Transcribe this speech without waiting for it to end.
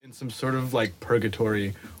some sort of like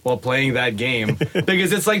purgatory while playing that game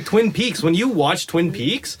because it's like Twin Peaks. When you watch Twin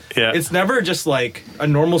Peaks, it's never just like a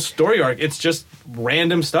normal story arc. It's just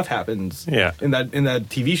random stuff happens in that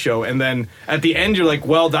TV show, and then at the end you're like,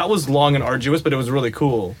 well, that was long and arduous, but it was really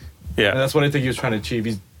cool. Yeah, and that's what I think he was trying to achieve.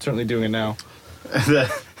 He's certainly doing it now.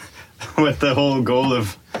 With the whole goal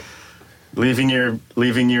of leaving your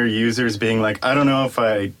users being like, I don't know if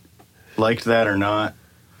I liked that or not.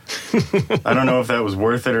 I don't know if that was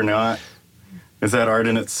worth it or not. Is that art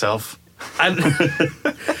in itself?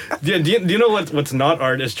 Do you know what's not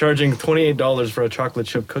art is charging $28 for a chocolate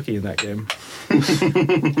chip cookie in that game.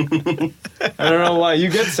 I don't know why. You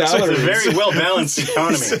get salaries. It's a very well-balanced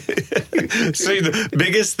economy. So the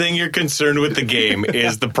biggest thing you're concerned with the game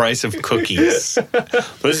is the price of cookies.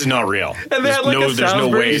 This is not real. And they had like a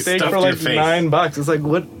Salisbury steak for like $9. It's like,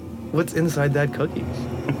 what's inside that cookie?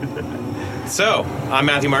 So, I'm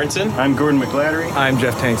Matthew Martinson. I'm Gordon McLattery. I'm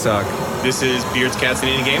Jeff Tanksock. This is Beards, Cats, and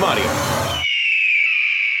Indie Game Audio.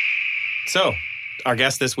 So, our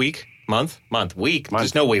guest this week, week.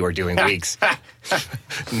 There's no way we're doing weeks.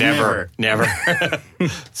 Never.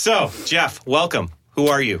 So, Jeff, welcome. Who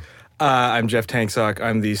are you? I'm Jeff Tanksock.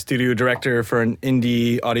 I'm the studio director for an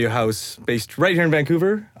indie audio house based right here in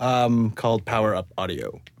Vancouver called Power Up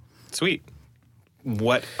Audio. Sweet.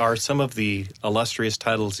 What are some of the illustrious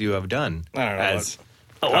titles you have done? I don't know. As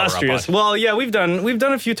illustrious. Well, yeah, we've done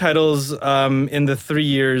a few titles in the 3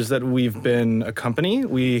 years that we've been a company.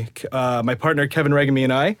 My partner Kevin Regamy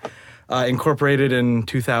and I incorporated in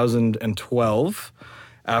 2012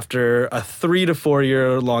 after a 3 to 4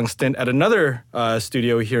 year long stint at another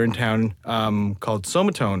studio here in town called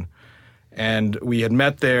Somatone, and we had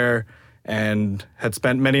met there and had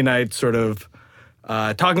spent many nights sort of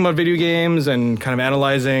talking about video games and kind of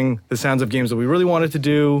analyzing the sounds of games that we really wanted to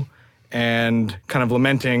do and kind of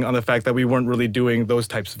lamenting on the fact that we weren't really doing those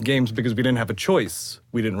types of games because we didn't have a choice.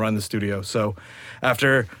 We didn't run the studio. So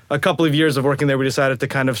after a couple of years of working there, we decided to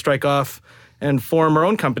kind of strike off and form our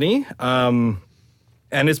own company. And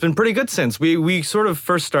it's been pretty good since. We sort of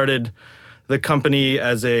first started the company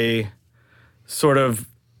as a sort of,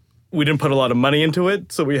 we didn't put a lot of money into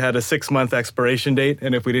it, so we had a 6-month expiration date,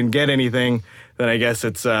 and if we didn't get anything, then I guess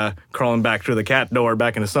it's crawling back through the cat door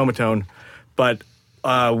back into Somatone. But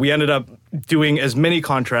we ended up doing as many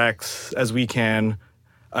contracts as we could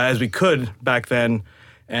back then,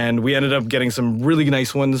 and we ended up getting some really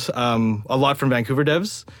nice ones, a lot from Vancouver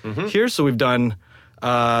devs here. So we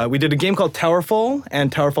did a game called Towerfall and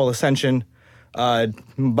Towerfall Ascension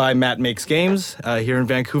by Matt Makes Games here in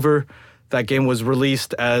Vancouver. That game was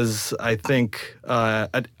released as, I think,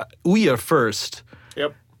 at Ouya first.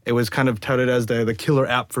 Yep. It was kind of touted as the killer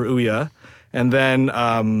app for Ouya. And then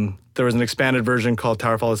there was an expanded version called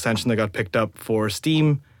Towerfall Ascension that got picked up for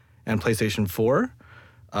Steam and PlayStation 4.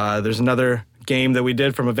 There's another game that we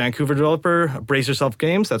did from a Vancouver developer, Brace Yourself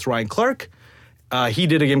Games. That's Ryan Clark. He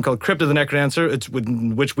did a game called Crypt of the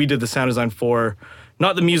Necrodancer, which we did the sound design for.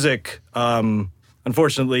 Not the music,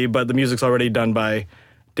 unfortunately, but the music's already done by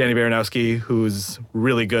Danny Baranowski, who's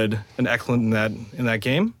really good and excellent in that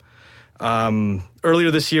game.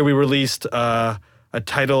 Earlier this year, we released a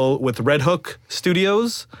title with Red Hook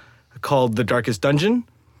Studios called The Darkest Dungeon,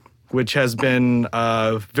 which has been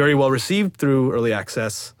very well received through early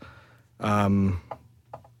access back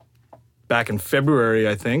in February,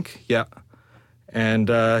 I think. Yeah. And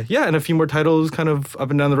and a few more titles kind of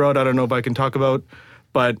up and down the road. I don't know if I can talk about,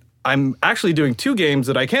 but I'm actually doing 2 games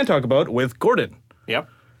that I can talk about with Gordon. Yep.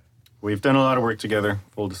 We've done a lot of work together.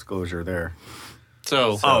 Full disclosure there. It's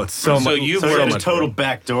so you've worked a total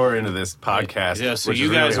backdoor into this podcast. Yeah, so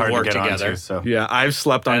you guys have worked together. Yeah, I've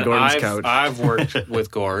slept on Gordon's couch. I've worked with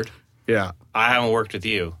Gord. Yeah. I haven't worked with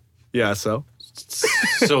you. Yeah, so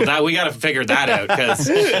that we got to figure that out because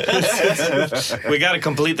we got to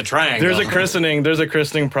complete the triangle. There's a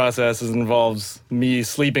christening process that involves me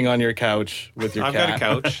sleeping on your couch with your cat. I've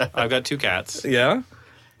got a couch. I've got 2 cats. Yeah?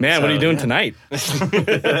 Man, what are you doing tonight? Let's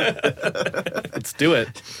do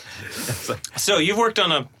it. So you've worked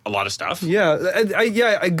on a lot of stuff. Yeah.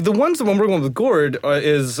 The one I'm working with Gord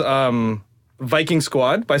is Viking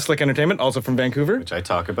Squad by Slick Entertainment, also from Vancouver. Which I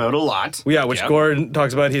talk about a lot. Yeah, Gord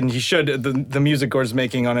talks about, and he should. The music Gord's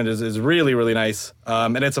making on it is really, really nice.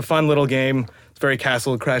 And it's a fun little game. It's very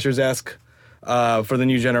Castle Crashers-esque. For the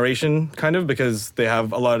new generation, kind of, because they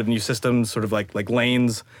have a lot of new systems, sort of like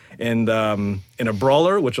lanes in a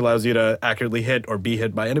brawler, which allows you to accurately hit or be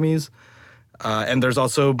hit by enemies. And there's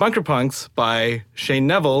also Bunker Punks by Shane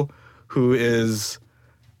Neville, who is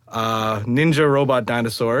Ninja Robot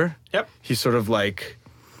Dinosaur. Yep. He's sort of like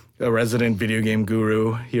a resident video game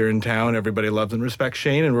guru here in town. Everybody loves and respects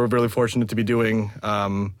Shane, and we're really fortunate to be doing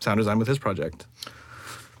sound design with his project.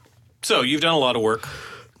 So you've done a lot of work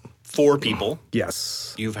for people.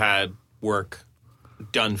 Yes. You've had work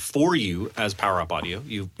done for you as Power Up Audio.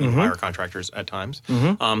 You hire contractors at times.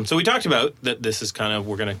 So we talked about that. This is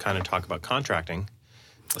we're going to kind of talk about contracting.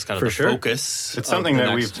 That's kind of the focus. It's something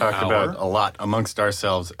that we've talked about a lot amongst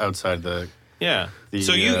ourselves outside the. Yeah.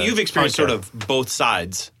 So you've experienced sort of both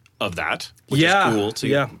sides of that, which is cool.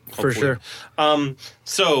 For sure.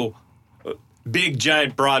 So, big,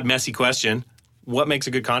 giant, broad, messy question. What makes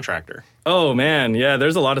a good contractor? Oh, man. Yeah,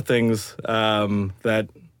 there's a lot of things that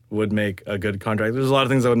would make a good contractor. There's a lot of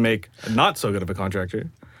things that would make not so good of a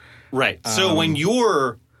contractor. Right. So when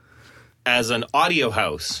you're, as an audio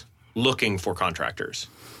house, looking for contractors,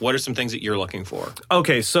 what are some things that you're looking for?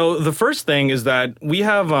 Okay, so the first thing is that we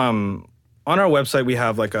have, on our website, we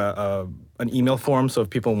have like an email form. So if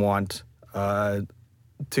people want to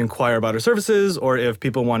inquire about our services, or if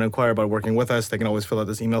people want to inquire about working with us, they can always fill out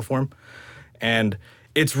this email form. And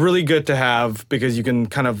it's really good to have because you can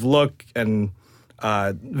kind of look and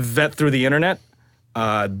vet through the internet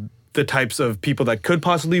the types of people that could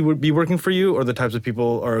possibly be working for you, or the types of people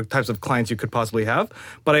or types of clients you could possibly have.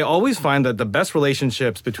 But I always find that the best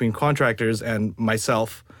relationships between contractors and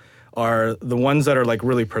myself are the ones that are like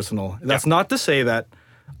really personal. That's not to say that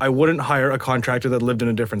I wouldn't hire a contractor that lived in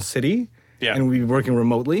a different city and we'd be working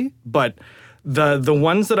remotely. But the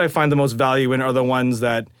ones that I find the most value in are the ones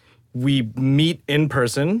that we meet in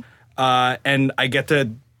person, and I get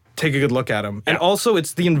to take a good look at them. And also,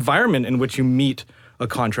 it's the environment in which you meet a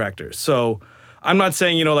contractor. So I'm not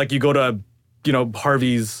saying, like you go to,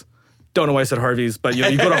 Harvey's, don't know why I said Harvey's, but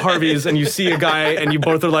you go to Harvey's and you see a guy and you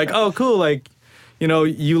both are like, oh, cool, like,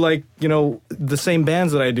 you like, the same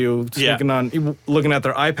bands that I do, looking at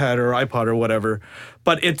their iPad or iPod or whatever.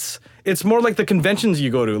 But it's more like the conventions you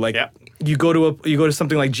go to. Like you go to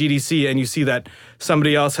something like GDC and you see that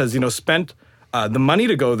somebody else has, spent the money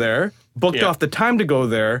to go there, booked off the time to go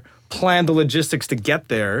there, planned the logistics to get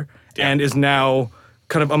there, and is now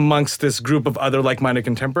kind of amongst this group of other like-minded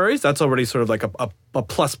contemporaries. That's already sort of like a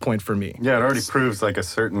plus point for me. Yeah, it already proves like a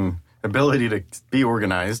certain ability to be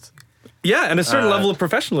organized. Yeah, and a certain level of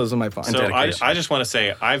professionalism, I find. So I just want to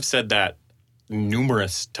say, I've said that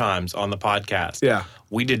numerous times on the podcast. Yeah.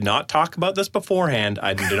 We did not talk about this beforehand.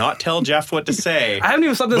 I did not tell Jeff what to say. I haven't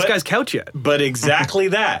even slept on this guy's couch yet. But exactly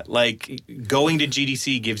that. Like, going to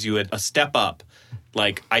GDC gives you a step up.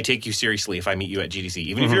 Like, I take you seriously if I meet you at GDC.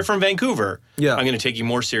 Even if you're from Vancouver, I'm going to take you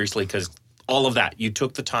more seriously because all of that, you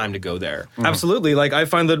took the time to go there. Absolutely. Like, I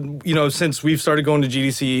find that, since we've started going to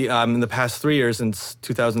GDC in the past 3 years, since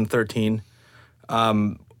 2013,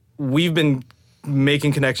 we've been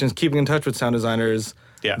making connections, keeping in touch with sound designers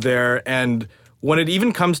there. And when it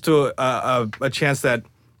even comes to a chance that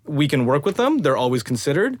we can work with them, they're always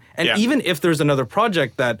considered. And even if there's another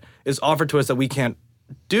project that is offered to us that we can't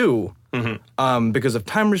do because of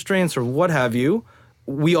time restraints or what have you,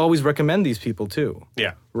 we always recommend these people too.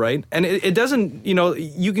 Yeah. Right? And it doesn't,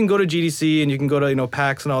 you can go to GDC and you can go to,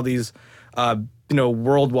 PAX and all these,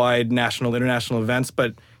 worldwide, national, international events,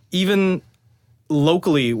 but even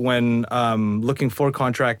locally when looking for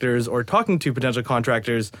contractors or talking to potential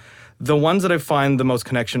contractors, the ones that I find the most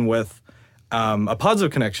connection with, a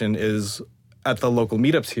positive connection, is at the local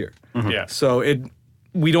meetups here. Yeah. So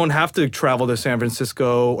we don't have to travel to San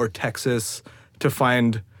Francisco or Texas to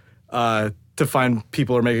find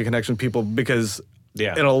people or make a connection with people, because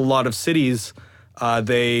in a lot of cities,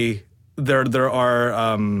 there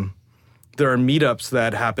are meetups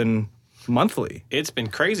that happen monthly. It's been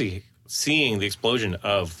crazy seeing the explosion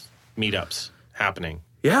of meetups happening.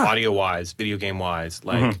 Yeah. Audio-wise, video game-wise.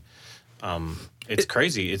 Like, it's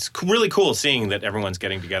crazy. It's really cool seeing that everyone's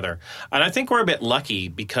getting together. And I think we're a bit lucky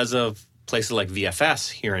because of places like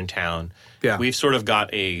VFS here in town. Yeah. We've sort of got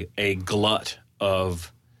a glut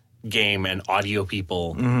of game and audio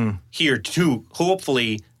people here too, who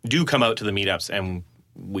hopefully do come out to the meetups, and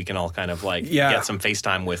we can all kind of get some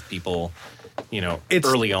FaceTime with people,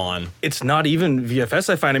 early on. It's not even VFS,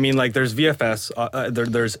 I find. I mean, like, there's VFS,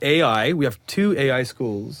 there's AI. We have 2 AI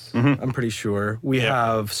schools, I'm pretty sure. We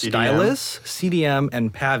have Stylus, CDM,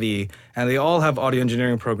 and Pavi, and they all have audio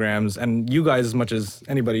engineering programs. And you guys, as much as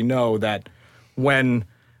anybody, know that when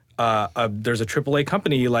there's a AAA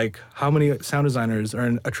company, like, how many sound designers are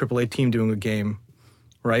in a AAA team doing a game,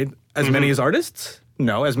 right? As many as artists?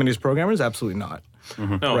 No. As many as programmers? Absolutely not.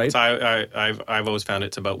 No, right? I've always found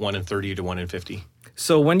it's about 1 in 30 to 1 in 50.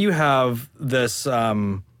 So when you have this,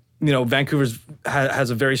 Vancouver has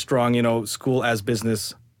a very strong, school as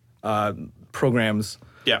business programs.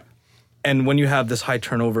 Yeah. And when you have this high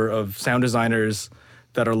turnover of sound designers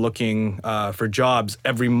that are looking for jobs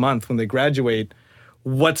every month when they graduate,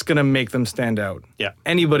 what's going to make them stand out? Yeah.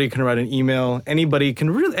 Anybody can write an email. Anybody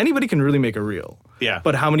can really make a reel. Yeah.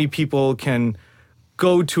 But how many people can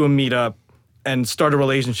go to a meetup and start a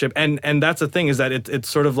relationship? And that's the thing, is that it's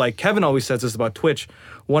sort of like Kevin always says this about Twitch.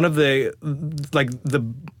 One of the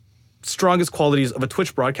strongest qualities of a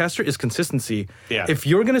Twitch broadcaster is consistency. Yeah. If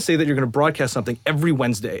you're going to say that you're going to broadcast something every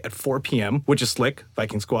Wednesday at 4 p.m., which is Slick,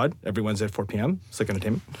 Viking Squad, every Wednesday at 4 p.m., Slick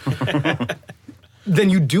Entertainment, then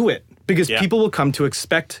you do it, because people will come to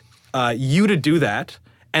expect you to do that,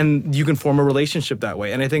 and you can form a relationship that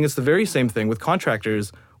way. And I think it's the very same thing with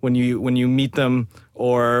contractors when you meet them,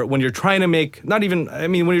 or when you're trying to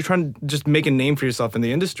when you're trying to just make a name for yourself in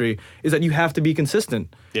the industry, is that you have to be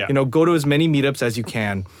consistent. Yeah. Go to as many meetups as you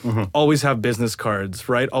can. Always have business cards,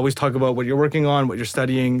 right? Always talk about what you're working on, what you're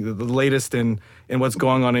studying, the latest in what's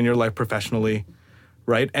going on in your life professionally,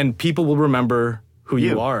 right? And people will remember who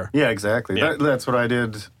you are. Yeah, exactly. Yeah. That's what I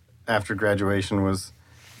did after graduation, was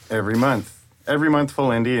every month full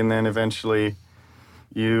indie, and then eventually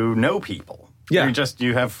you know people. Yeah.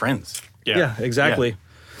 You have friends. Yeah, exactly.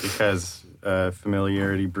 Yeah. Because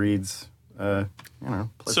familiarity breeds, So,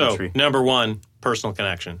 pleasantry. number one, personal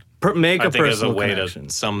connection. Make I a think is a personal way connection.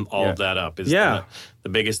 to sum all of that up. Is Yeah. the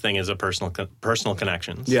biggest thing is a personal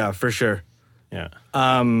connections. Yeah, for sure. Yeah.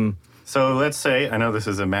 So let's say, I know this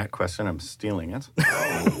is a Matt question, I'm stealing it.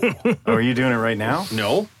 Oh, are you doing it right now?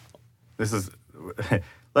 No. This is,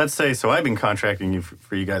 let's say, so I've been contracting you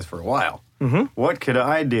for you guys for a while. Mm-hmm. What could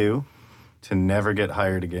I do to never get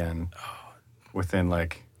hired again within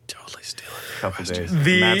Totally steal it. a couple days?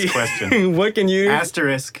 Matt's question. What can you...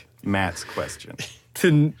 Asterisk Matt's question.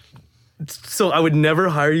 So I would never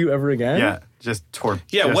hire you ever again? Yeah, just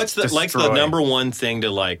Yeah, just what's the destroy. number one thing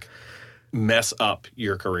to mess up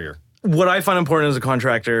your career? What I find important as a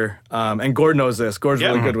contractor, and Gord knows this, Gord's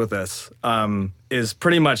really good with this, is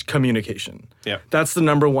pretty much communication. Yeah. That's the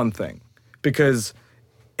number one thing. Because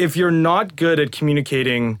if you're not good at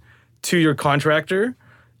communicating to your contractor,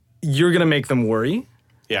 you're going to make them worry.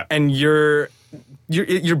 Yeah. And you're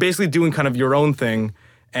basically doing kind of your own thing.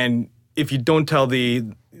 And if you don't tell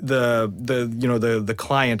the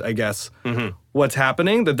client, I guess, what's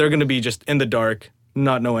happening, that they're going to be just in the dark,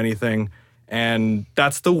 not know anything. And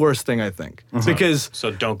that's the worst thing, I think, because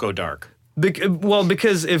So don't go dark.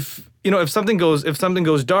 because if something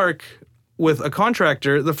goes dark with a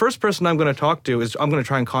contractor, the first person I'm going to talk to is I'm going to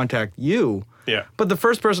try and contact you. Yeah. But the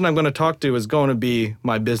first person I'm going to talk to is going to be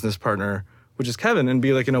my business partner, which is Kevin, and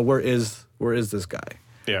be like, where is this guy?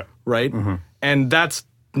 Yeah. Right? And that's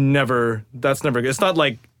never good. It's not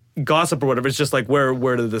like gossip or whatever. It's just like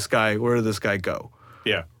where did this guy go?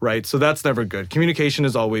 Yeah. Right? So that's never good. Communication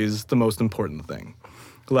is always the most important thing.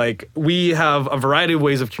 We have a variety of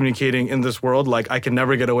ways of communicating in this world. I can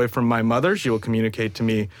never get away from my mother. She will communicate to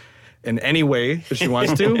me in any way that she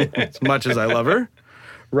wants to, as much as I love her.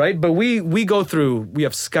 Right? But we have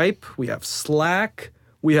Skype, we have Slack,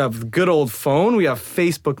 we have good old phone, we have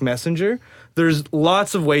Facebook Messenger. There's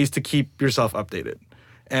lots of ways to keep yourself updated.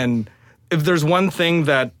 And if there's one thing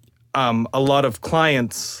that a lot of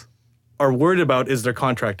clients are worried about, is their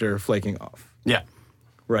contractor flaking off. Yeah.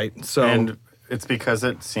 Right? So, And it's because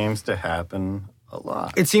it seems to happen a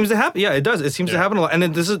lot. it seems to happen. Yeah, it does. It seems to happen a lot.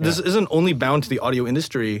 And this isn't only bound to the audio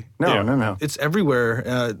industry. No. It's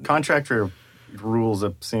everywhere. Contractor rules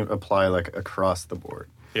apply across the board.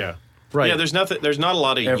 Yeah. Right. Yeah, there's not a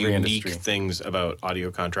lot of Every unique industry. things about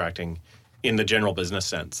audio contracting in the general business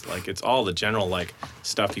sense. It's all the general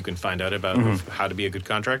stuff you can find out about of how to be a good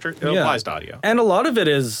contractor. It applies to audio. And a lot of it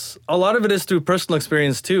is through personal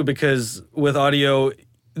experience too, because with audio,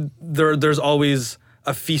 there's always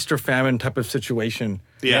a feast or famine type of situation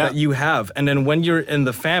that you have. And then when you're in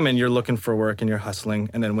the famine, you're looking for work and you're hustling.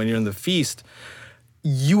 And then when you're in the feast,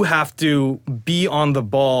 you have to be on the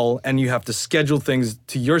ball and you have to schedule things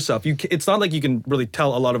to yourself. It's not like you can really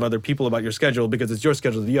tell a lot of other people about your schedule, because it's your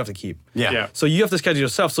schedule that you have to keep. Yeah. So you have to schedule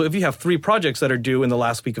yourself. So if you have 3 projects that are due in the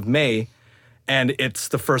last week of May and it's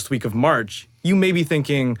the first week of March, you may be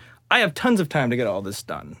thinking, I have tons of time to get all this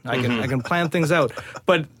done. I can plan things out.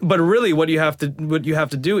 But really what you have to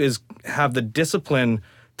do is have the discipline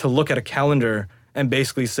to look at a calendar and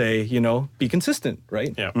basically say, be consistent,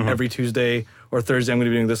 right? Yeah. Every Tuesday or Thursday, I'm going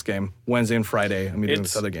to be doing this game. Wednesday and Friday, I'm going to be doing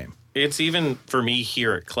this other game. It's even for me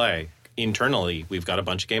here at Clay, internally, we've got a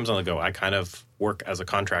bunch of games on the go. I kind of work as a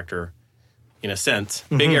contractor in a sense.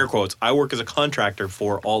 Big air quotes. I work as a contractor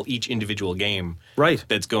for each individual game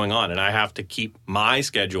that's going on. And I have to keep my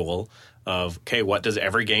schedule of, okay, what does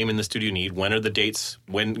every game in the studio need? When are the dates?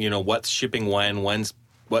 When, what's shipping when's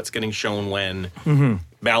what's getting shown when,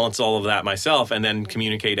 balance all of that myself, and then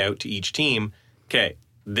communicate out to each team, okay,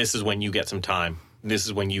 this is when you get some time. This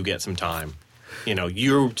is when you get some time. You know,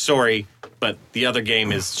 you're sorry, but the other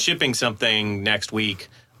game is shipping something next week.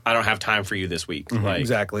 I don't have time for you this week. Like,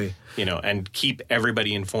 exactly. You know, and keep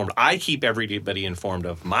everybody informed. I keep everybody informed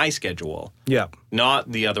of my schedule. Yeah.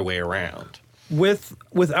 Not the other way around. With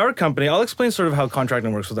our company, I'll explain sort of how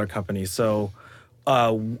contracting works with our company. So,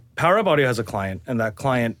 Power Up Audio has a client, and that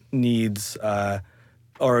client needs,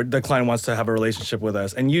 or the client wants to have a relationship with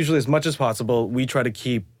us. And usually, as much as possible, we try to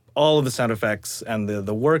keep all of the sound effects and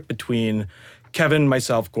the work between Kevin,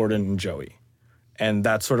 myself, Gordon, and Joey. And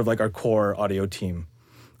that's sort of like our core audio team.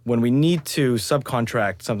 When we need to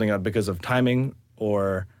subcontract something out because of timing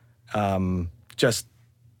or just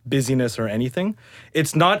busyness or anything,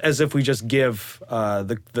 it's not as if we just give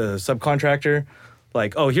the subcontractor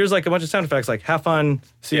like, oh, here's like a bunch of sound effects, like have fun,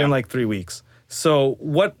 see you in like 3 weeks. So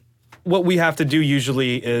what we have to do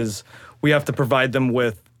usually is we have to provide them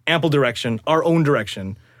with ample direction, our own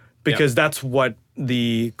direction, because that's what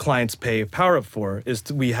the clients pay Power Up for, is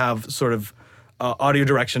we have sort of audio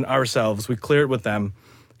direction ourselves. We clear it with them.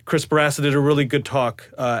 Chris Barassa did a really good talk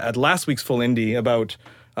at last week's Full Indie about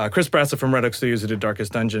Chris Barassa from Red Oak Studios, who did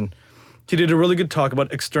Darkest Dungeon. He did a really good talk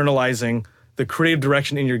about externalizing the creative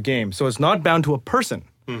direction in your game. So it's not bound to a person.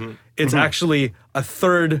 It's actually a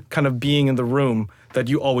third kind of being in the room that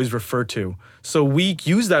you always refer to. So we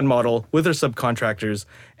use that model with our subcontractors,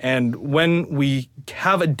 and when we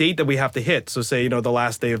have a date that we have to hit, so say, the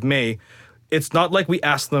last day of May, it's not like we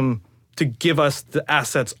ask them to give us the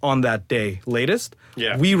assets on that day latest.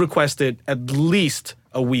 We request it at least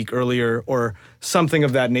a week earlier or something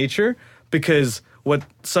of that nature, because what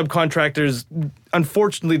subcontractors,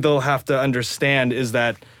 unfortunately, they'll have to understand is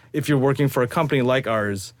that if you're working for a company like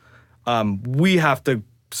ours, we have to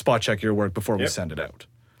spot check your work before we send it out.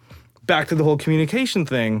 Back to the whole communication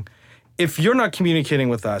thing, if you're not communicating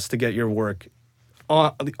with us to get your work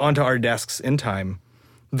onto our desks in time,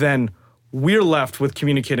 then we're left with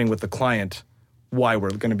communicating with the client why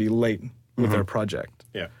we're going to be late with our project.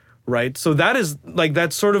 Right? So that is like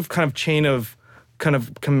that sort of kind of chain of kind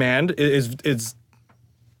of command it's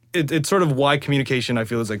sort of why communication, I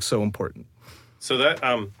feel, is like so important. So that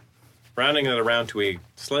rounding it around to a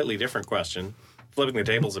slightly different question, flipping the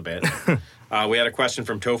tables a bit. We had a question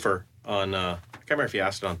from Topher on I can't remember if he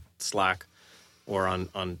asked it on Slack or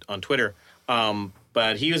on Twitter.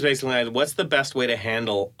 But he was basically like, what's the best way to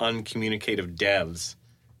handle uncommunicative devs,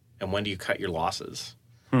 and when do you cut your losses?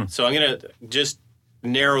 So I'm going to just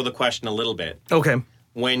narrow the question a little bit. Okay.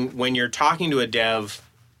 When you're talking to a dev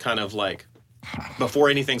kind of like before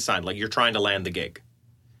anything's signed, like you're trying to land the gig.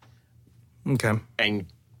 Okay. And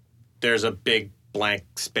there's a big blank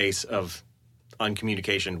space of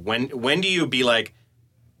uncommunication. When do you be like,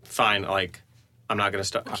 fine, like I'm not going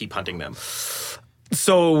to keep hunting them?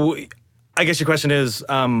 So I guess your question is,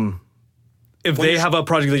 if they have a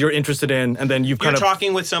project that you're interested in, and then you're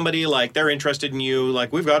talking with somebody, like they're interested in you,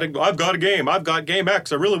 like I've got a game, I've got Game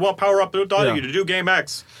X, I really want Power Up Audio to do Game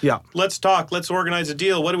X. Let's talk, let's organize a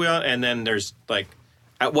deal. What do we want? And then there's like,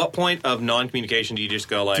 at what point of non-communication do you just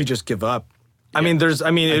go like? Do you just give up? I mean,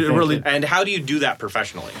 And how do you do that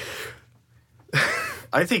professionally?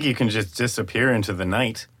 I think you can just disappear into the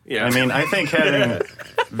night. I mean, I think having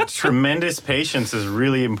tremendous patience is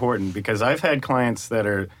really important, because I've had clients that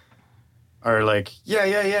are like, yeah,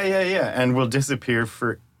 and will disappear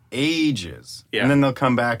for ages. And then they'll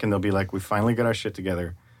come back and they'll be like, we finally got our shit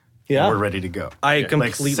together. We're ready to go. I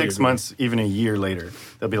completely like 6 agree. months, even a year later,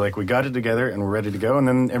 they'll be like, we got it together and we're ready to go, and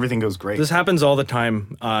then everything goes great. This happens all the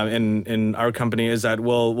time in our company, is that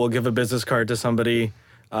we'll give a business card to somebody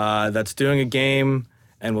that's doing a game,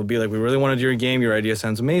 and we'll be like, we really want to do your game. Your idea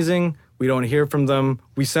sounds amazing. We don't hear from them.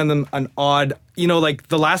 We send them an odd, like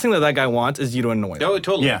the last thing that guy wants is you to annoy him. No,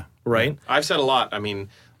 totally. Yeah. Right? I've said a lot. I mean,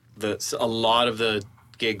 a lot of the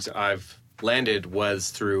gigs I've landed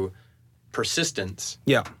was through persistence.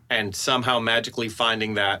 Yeah. And somehow magically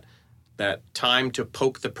finding that time to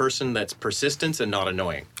poke the person that's persistence and not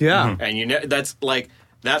annoying. Yeah. And that's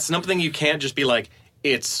something you can't just be like,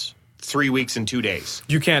 it's 3 weeks and 2 days.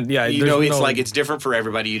 You can't, it's like it's different for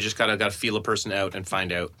everybody. You just gotta feel a person out and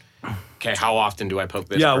find out, okay, how often do I poke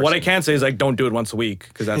this person? What I can say is like, don't do it once a week,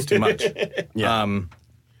 because that's too much.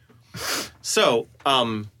 So,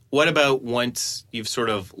 what about once you've sort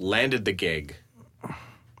of landed the gig?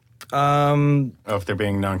 If they're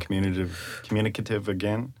being communicative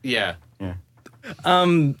again? Yeah.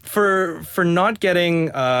 For not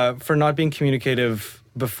being communicative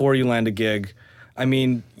before you land a gig, I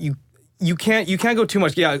mean, you can't go too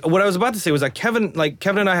much. Yeah, what I was about to say was that Kevin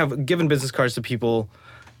and I have given business cards to people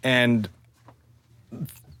and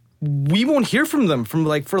we won't hear from them for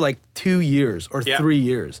 2 years or 3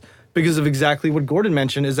 years because of exactly what Gordon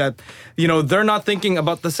mentioned, is that, they're not thinking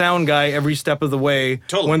about the sound guy every step of the way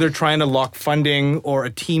when they're trying to lock funding or a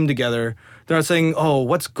team together. They're not saying, oh,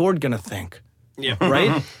 what's Gord going to think? Yeah.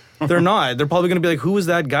 Right? They're not. They're probably going to be like, who is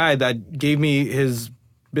that guy that gave me his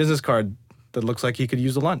business card that looks like he could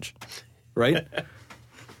use a lunch? Right?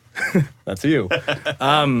 That's you.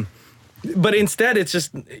 But instead, you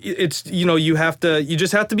just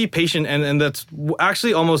have to be patient, and that's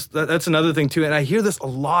actually that's another thing too. And I hear this a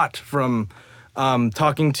lot from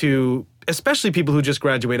talking to, especially people who just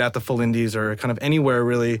graduate at the full indies or kind of anywhere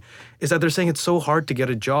really, is that they're saying it's so hard to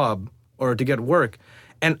get a job or to get work.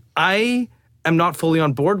 And I am not fully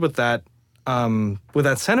on board with that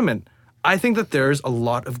sentiment. I think that there's a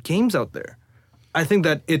lot of games out there. I think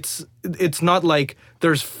that it's not like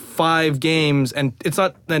there's 5 games and it's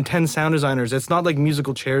not then 10 sound designers. It's not like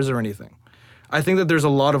musical chairs or anything. I think that there's a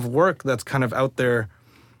lot of work that's kind of out there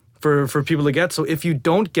for people to get. So if you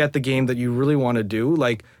don't get the game that you really want to do,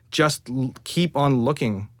 like, just keep on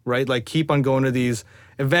looking, right? Like, keep on going to these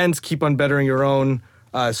events, keep on bettering your own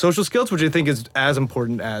social skills, which I think is as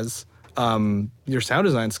important as your sound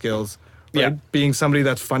design skills. Right? Yeah. Being somebody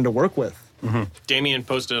that's fun to work with. Mm-hmm. Damien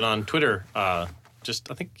posted on Twitter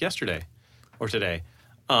just I think yesterday or today,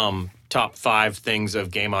 top 5 things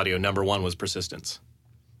of game audio. Number 1 was persistence.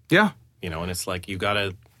 Yeah. And it's like,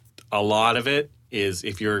 a lot of it is,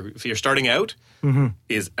 if you're starting out,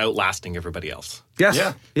 is outlasting everybody else.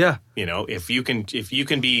 Yes. Yeah. If you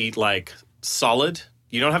can be like solid,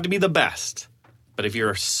 you don't have to be the best, but if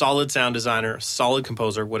you're a solid sound designer, solid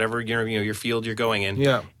composer, whatever your field you're going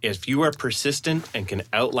in, if you are persistent and can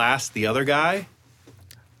outlast the other guy,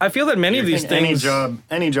 I feel that many of these things...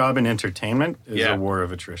 Any job in entertainment is a war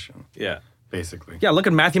of attrition. Yeah. Basically. Yeah, look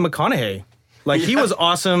at Matthew McConaughey. Like, he was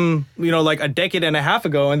awesome, like a decade and a half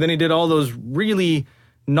ago, and then he did all those really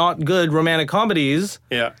not good romantic comedies.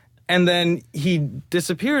 Yeah. And then he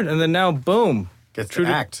disappeared, and then now, boom. Gets to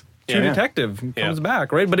act. True Detective comes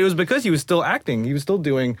back, right? But it was because he was still acting. He was still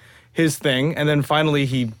doing his thing, and then finally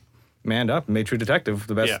he manned up and made True Detective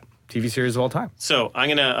the best TV series of all time. So I'm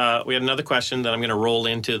gonna. We had another question that I'm gonna roll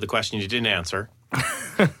into the question you didn't answer.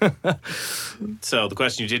 So the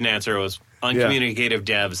question you didn't answer was uncommunicative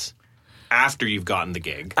devs after you've gotten the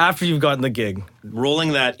gig. After you've gotten the gig,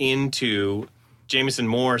 rolling that into Jameson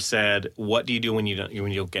Moore said, "What do you do when you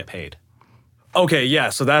don't get paid?" Okay, yeah.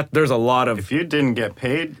 So there's a lot of. If you didn't get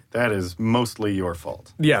paid, that is mostly your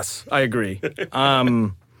fault. Yes, I agree.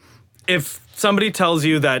 If somebody tells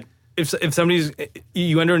you that. If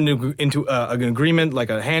you enter into an agreement, like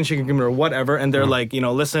a handshake agreement or whatever, and they're like,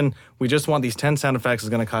 listen, we just want these 10 sound effects, it's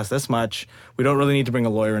going to cost this much. We don't really need to bring a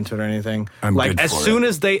lawyer into it or anything. As soon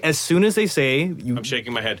as they say, I'm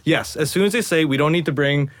shaking my head. Yes, as soon as they say we don't need to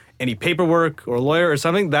bring any paperwork or a lawyer or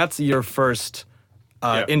something, that's your first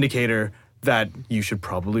indicator that you should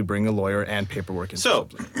probably bring a lawyer and paperwork. So,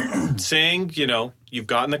 saying you've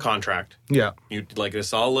gotten the contract. Yeah, you like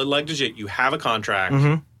this all like legit. You have a contract.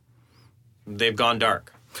 Mm-hmm. They've gone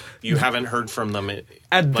dark. You haven't heard from them.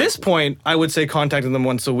 At this point, I would say contacting them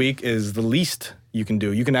once a week is the least you can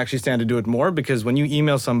do. You can actually stand to do it more, because when you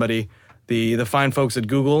email somebody, the fine folks at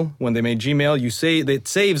Google, when they made Gmail, it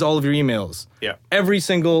saves all of your emails. Yeah. Every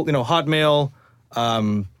single, Hotmail.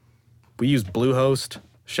 We use Bluehost.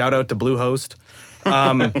 Shout out to Bluehost.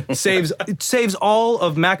 It saves all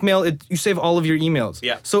of MacMail. You save all of your emails.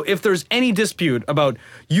 Yeah. So if there's any dispute about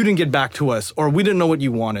you didn't get back to us or we didn't know what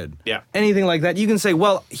you wanted, anything like that, you can say,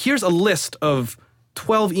 well, here's a list of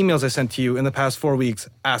 12 emails I sent to you in the past 4 weeks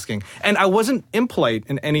asking. And I wasn't impolite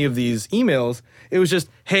in any of these emails. It was just,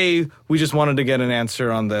 hey, we just wanted to get an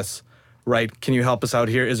answer on this, right? Can you help us out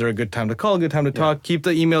here? Is there a good time to call, a good time to talk? Keep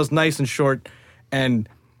the emails nice and short. And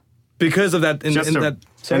because of that,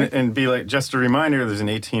 and be like, just a reminder, there's an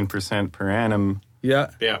 18% per annum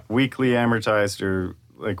weekly amortized or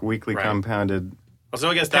like weekly compounded so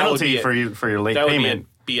I guess that penalty would be for your late payment.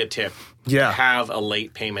 Be a tip. Yeah. Have a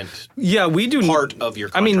late payment. Yeah, we do. Part of your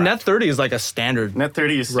contract. I mean, net 30 is like a standard. Net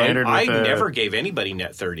 30 is standard. Right? I never gave anybody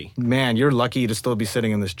net 30. Man, you're lucky to still be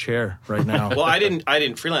sitting in this chair right now. Well, I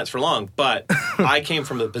didn't freelance for long, but I came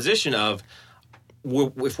from the position of,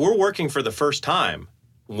 if we're working for the first time,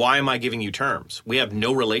 why am I giving you terms? We have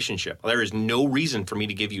no relationship. There is no reason for me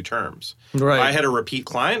to give you terms. Right. If I had a repeat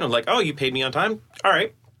client, I'm like, oh, you paid me on time? All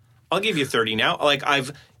right, I'll give you 30 now. Like,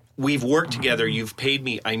 we've worked together. You've paid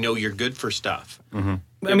me. I know you're good for stuff.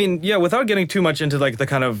 Mm-hmm. I mean, yeah, without getting too much into like the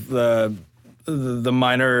kind of the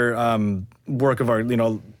minor work of our,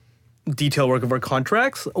 detail work of our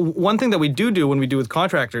contracts, one thing that we do when we do with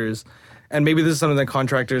contractors, and maybe this is something that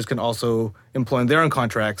contractors can also employ in their own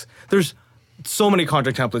contracts. There's so many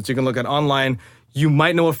contract templates you can look at online. You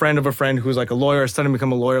might know a friend of a friend who's like a lawyer, studying to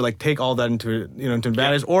become a lawyer. Like take all that into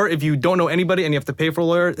advantage. Or if you don't know anybody and you have to pay for a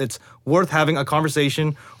lawyer, it's worth having a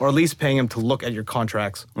conversation or at least paying him to look at your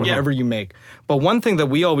contracts, whatever you make. But one thing that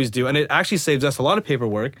we always do, and it actually saves us a lot of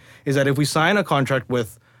paperwork, is that if we sign a contract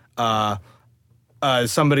with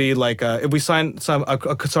somebody like if we sign a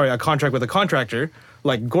contract with a contractor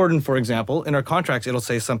like Gordon, for example, in our contracts it'll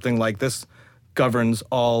say something like this governs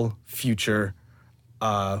all future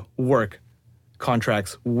work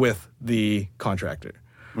contracts with the contractor,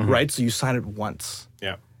 right? So you sign it once,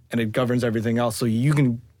 and it governs everything else. So you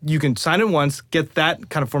can sign it once, get that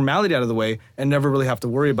kind of formality out of the way, and never really have to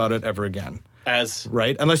worry about it ever again.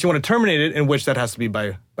 Right, unless you want to terminate it, in which that has to be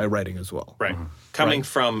by writing as well. Right. Coming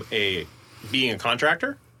from being a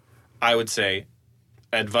contractor, I would say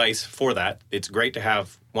advice for that. It's great to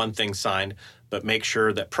have one thing signed, but make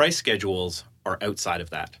sure that price schedules are outside of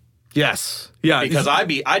that. Yes. Yeah. Because I'd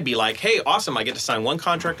be like, hey, awesome, I get to sign one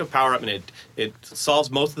contract with PowerUp and it solves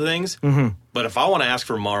most of the things. But if I want to ask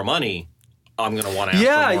for more money, I'm going to want to ask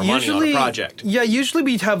for more money on a project. Yeah, usually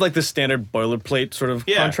we have like the standard boilerplate sort of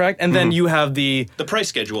contract, and then you have the price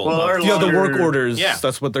schedule. Well, you have the work orders. Yeah.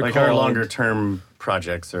 That's what they're called. Our longer term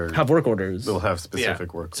projects have work orders. They'll have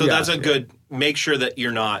specific work. So that's a good, make sure that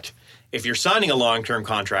you're not, if you're signing a long-term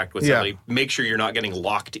contract with somebody, make sure you're not getting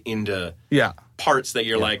locked into parts that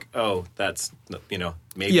you're like, oh, that's,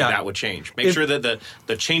 maybe that would change. Make sure that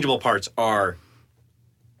the changeable parts are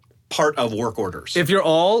part of work orders. If you're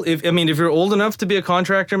old enough to be a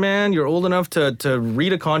contractor, man, you're old enough to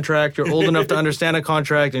read a contract, you're old enough to understand a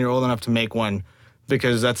contract, and you're old enough to make one,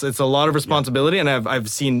 because it's a lot of responsibility, and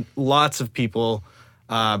I've seen lots of people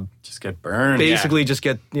just get burned. Basically just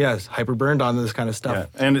get hyper burned on this kind of stuff.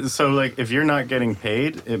 Yeah. And so like if you're not getting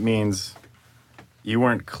paid, it means you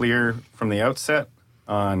weren't clear from the outset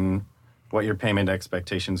on what your payment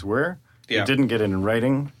expectations were. You didn't get it in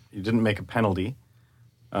writing. You didn't make a penalty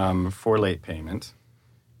for late payment.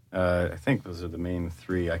 I think those are the main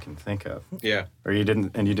three I can think of. Yeah. Or you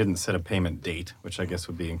didn't set a payment date, which I guess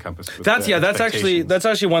would be encompassed with that's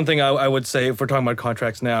actually one thing I would say, if we're talking about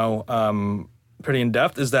contracts now, pretty in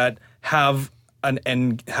depth, is that have an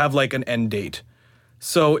end date.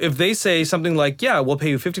 So if they say something like, we'll pay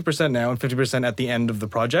you 50% now and 50% at the end of the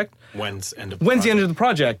project. When's the end of the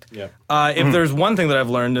project? Yeah. If there's one thing that I've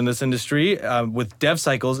learned in this industry with dev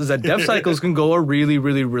cycles, is that dev cycles can go a really,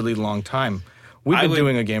 really, really long time. We've been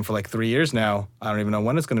doing a game for like 3 years now. I don't even know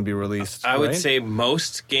when it's going to be released. I would say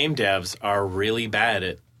most game devs are really bad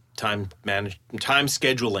at time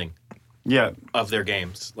scheduling. Of their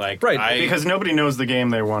games. Because nobody knows the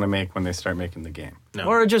game they want to make when they start making the game. No.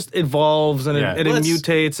 Or it just evolves and it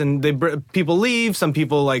mutates, and people leave, some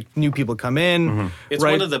people, new people come in. It's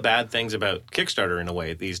one of the bad things about Kickstarter in a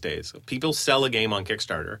way these days. People sell a game on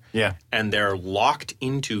Kickstarter and they're locked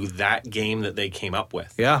into that game that they came up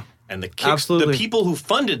with. Yeah. And the people who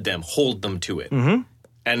funded them hold them to it.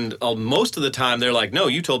 And most of the time, they're like, no,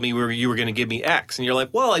 you told me you were going to give me X. And you're like,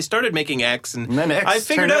 well, I started making X, and then I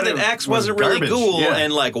figured out that X wasn't really cool,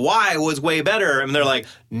 and Y was way better. And they're like,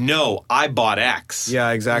 no, I bought X.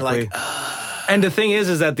 Yeah, exactly. And the thing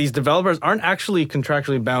is that these developers aren't actually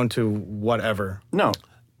contractually bound to whatever. No.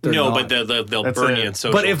 But they'll burn you in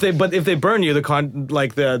social. But if they burn you, the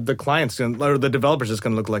clients or the developers just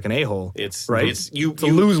going to look like an a-hole. It's right. It's a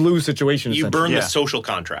lose-lose situation. You burn the social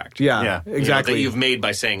contract. Yeah, exactly. That you've made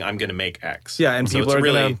by saying I'm going to make X. Yeah, and so people are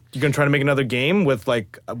you're going to try to make another game with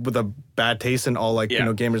a bad taste in all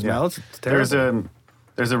gamers' mouths. It's terrible.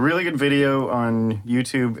 There's a really good video on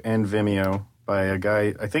YouTube and Vimeo by a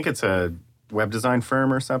guy. I think it's a web design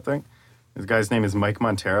firm or something. His guy's name is Mike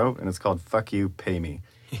Montero, and it's called "Fuck You, Pay Me."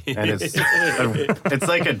 And it's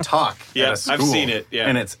like a talk at a school. I've seen it. Yeah,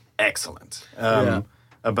 and it's excellent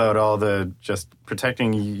about all the just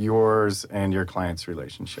protecting yours and your clients'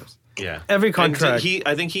 relationships. Yeah, every contract.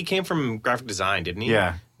 I think he came from graphic design, didn't he?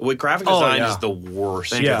 Yeah, with graphic design is the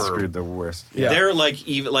worst. They get screwed the worst. Yeah. They're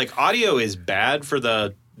even audio is bad for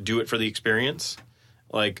the do it for the experience.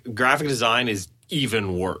 Graphic design is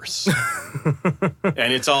even worse.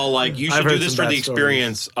 And it's all you should do this for the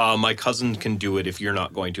experience. My cousin can do it if you're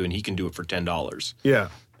not going to, and he can do it for $10. Yeah.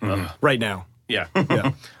 Right now. Yeah.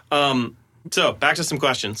 So back to some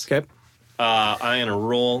questions. Okay. I'm going to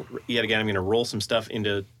roll yet again. I'm going to roll some stuff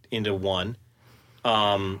into one.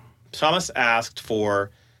 Thomas asked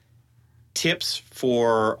for tips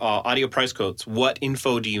for audio price quotes. What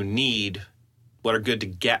info do you need? What are good to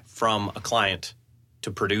get from a client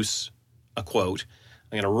to produce a quote?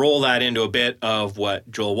 I'm going to roll that into a bit of what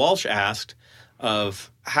Joel Walsh asked.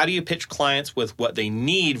 of how do you pitch clients with what they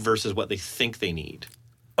need versus what they think they need?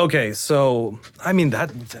 Okay, so I mean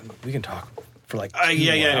that we can talk for like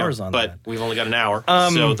 2 hours on but that. We've only got an hour,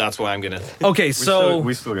 so that's why I'm gonna. Okay, so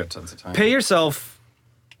we still got tons of time.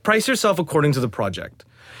 Price yourself according to the project.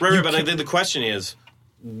 Right, but I think the question is,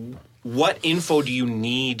 what info do you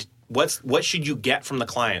need? What should you get from the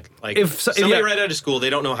client? Like, if somebody right out of school, they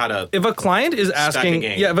don't know how to. If a client is asking,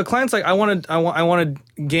 if a client's like, I want a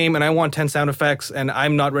game and I want 10 sound effects, and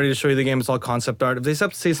I'm not ready to show you the game, it's all concept art. If they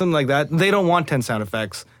say something like that, they don't want 10 sound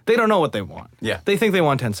effects. They don't know what they want. Yeah, they think they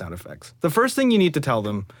want 10 sound effects. The first thing you need to tell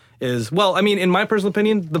them is, well, I mean, in my personal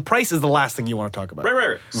opinion, the price is the last thing you want to talk about.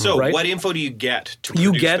 Right. So, what info do you get to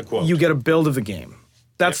produce the quote? You get a build of the game.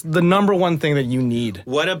 That's the number one thing that you need.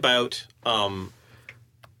 What about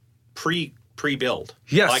pre-build?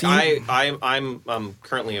 Yes. Like I'm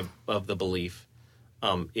currently of the belief,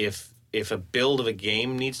 if a build of a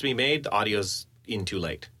game needs to be made, the audio's in too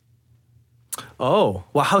late. Oh,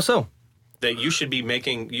 well, how so? That you should be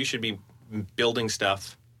building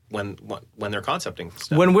stuff when they're concepting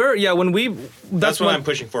stuff. That's what I'm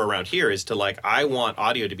pushing for around here is to like, I want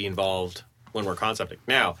audio to be involved when we're concepting.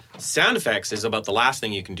 Now, sound effects is about the last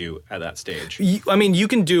thing you can do at that stage. I mean, you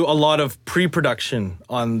can do a lot of pre-production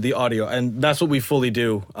on the audio, and that's what we fully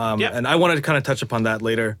do. And I wanted to kind of touch upon that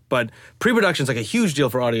later, but pre-production is like a huge deal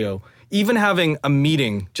for audio. Even having a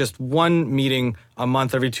meeting, just one meeting a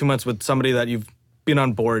month, every 2 months with somebody that you've been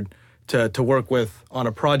on board to work with on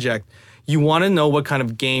a project, you want to know what kind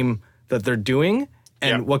of game that they're doing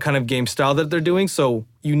and what kind of game style that they're doing. So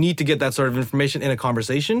you need to get that sort of information in a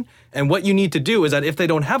conversation. And what you need to do is that if they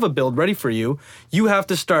don't have a build ready for you, you have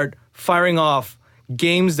to start firing off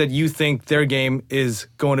games that you think their game is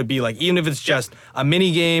going to be like, even if it's just a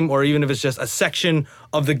mini game or even if it's just a section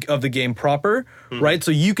of the game proper, right? So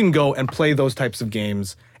you can go and play those types of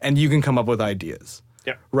games and you can come up with ideas,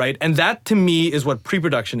 right? And that to me is what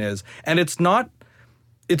pre-production is. And it's not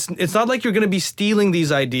like you're going to be stealing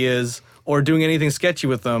these ideas or doing anything sketchy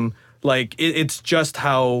with them. Like, it's just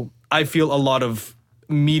how I feel a lot of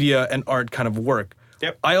media and art kind of work.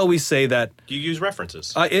 Yep. I always say that... You use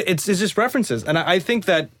references. It's just references. And I think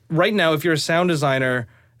that right now, if you're a sound designer,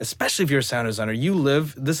 especially if you're a sound designer,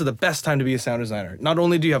 this is the best time to be a sound designer. Not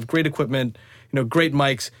only do you have great equipment, great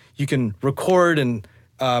mics, you can record and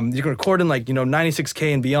you can record in like,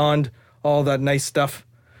 96K and beyond, all that nice stuff.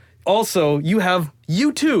 Also, you have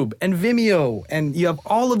YouTube and Vimeo, and you have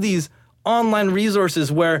all of these online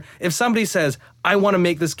resources where if somebody says, I want to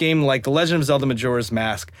make this game like The Legend of Zelda Majora's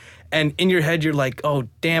Mask, and in your head you're like, oh,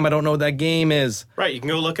 damn, I don't know what that game is. Right, you can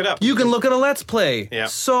go look it up. You can look at a Let's Play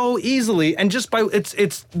so easily, and just by,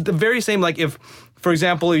 it's the very same, like if, for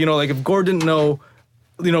example, like if Gord didn't know,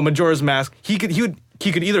 Majora's Mask, he could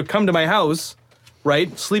either come to my house,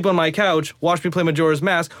 right, sleep on my couch, watch me play Majora's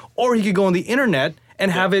Mask, or he could go on the internet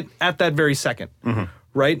and have it at that very second. Mm-hmm.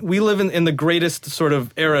 Right? We live in the greatest sort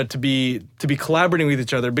of era to be collaborating with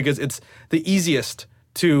each other because it's the easiest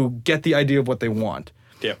to get the idea of what they want.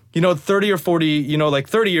 Yeah. 30 or 40, like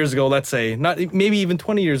 30 years ago, let's say, not maybe even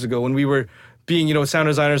 20 years ago when we were being, sound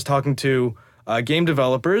designers talking to game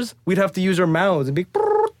developers, we'd have to use our mouths and be,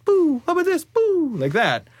 boo, how about this, boo, like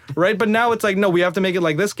that, right? But now it's like, no, we have to make it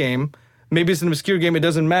like this game. Maybe it's an obscure game, it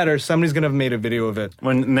doesn't matter. Somebody's going to have made a video of it.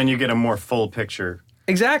 And then you get a more full picture.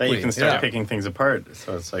 Exactly. That you can start picking things apart.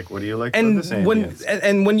 So it's like, what do you like about this aliens?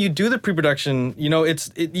 And when you do the pre-production, you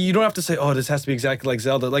don't have to say, oh, this has to be exactly like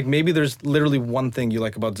Zelda. Like maybe there's literally one thing you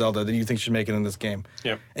like about Zelda that you think should make it in this game.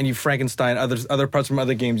 Yep. And you Frankenstein other parts from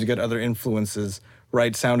other games. You get other influences,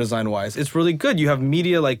 right? Sound design wise, it's really good. You have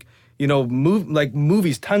media like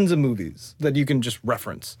movies, tons of movies that you can just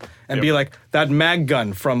reference and be like that mag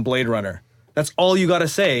gun from Blade Runner. That's all you got to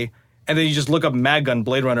say. And then you just look up Mag Gun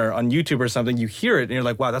Blade Runner on YouTube or something, you hear it, and you're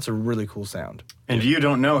like, wow, that's a really cool sound. And you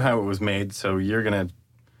don't know how it was made, so you're going to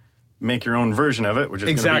make your own version of it, which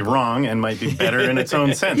is going to be wrong and might be better in its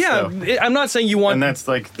own sense. I'm not saying you want... And that's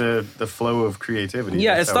like the flow of creativity.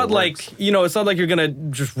 Yeah, it's not like, it's not like you're going to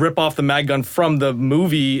just rip off the Mag Gun from the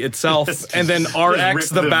movie itself and then RX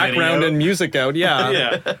the background video and music out.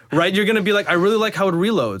 Yeah. Right? You're going to be like, I really like how it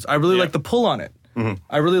reloads. I really like the pull on it. Mm-hmm.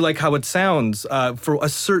 I really like how it sounds for a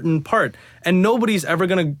certain part. And nobody's ever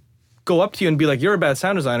going to go up to you and be like, you're a bad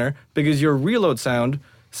sound designer because your reload sound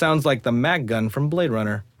sounds like the mag gun from Blade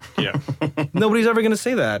Runner. Yeah. Nobody's ever going to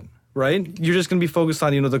say that, right? You're just going to be focused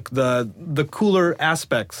on, the cooler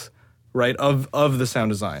aspects, right, of the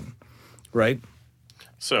sound design, right?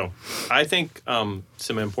 So I think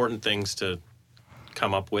some important things to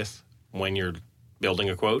come up with when you're building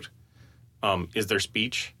a quote is their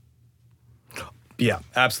speech. Yeah,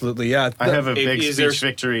 absolutely. Yeah. I have a big speech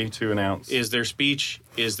victory to announce. Is there speech?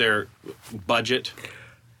 Is there budget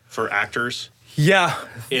for actors? Yeah.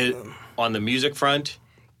 On the music front,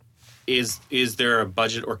 is there a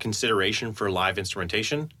budget or consideration for live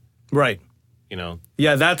instrumentation? Right. You know.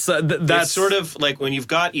 Yeah, that's it's sort of like when you've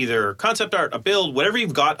got either concept art, a build, whatever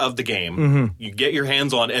you've got of the game, you get your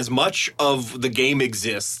hands on as much of the game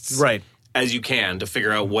exists right. as you can to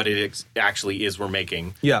figure out what it actually is we're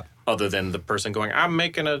making. Yeah. Other than the person going, I'm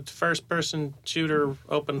making a first-person shooter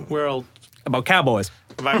open world. About cowboys.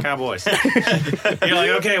 About cowboys. You're like,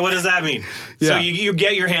 okay, what does that mean? Yeah. So you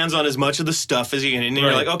get your hands on as much of the stuff as you can, and then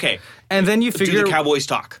you're like, okay. And then you figure... Do the cowboys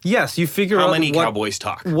talk? Yes, you figure out... How many cowboys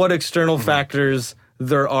talk? What external factors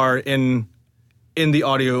there are in the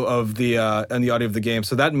audio of the game.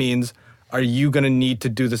 So that means, are you going to need to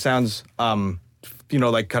do the sounds,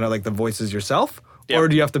 like kind of like the voices yourself? Yep. Or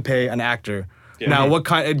do you have to pay an actor? Yeah. Now, what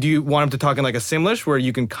kind... Do you want them to talk in like a Simlish where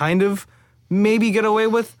you can kind of maybe get away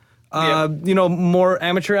with... more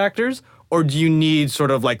amateur actors, or do you need sort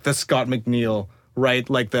of like the Scott McNeil, right?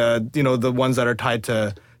 Like the ones that are tied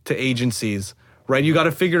to agencies, right? You got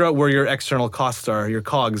to figure out where your external costs are, your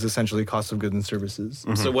COGS, essentially cost of goods and services.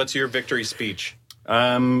 Mm-hmm. So what's your victory speech?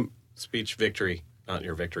 Speech victory, not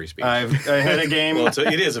your victory speech. I had a game. Well,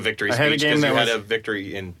 it is a victory speech because you had a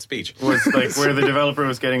victory in speech. Was like where the developer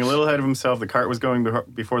was getting a little ahead of himself. The cart was going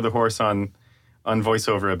before the horse on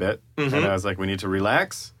voiceover a bit, and I was like, we need to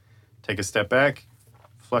relax. Take a step back,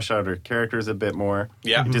 flush out our characters a bit more.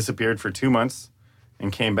 Yeah. He disappeared for 2 months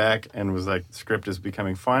and came back and was like, the script is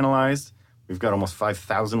becoming finalized. We've got almost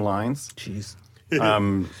 5,000 lines. Jeez.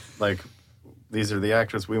 Like, these are the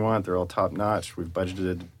actors we want. They're all top notch. We've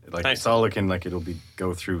budgeted. Like, nice. It's all looking like it'll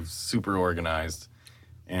go through super organized.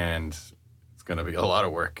 And it's going to be a lot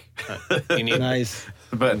of work. You need, nice.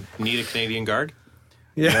 But need a Canadian Guard?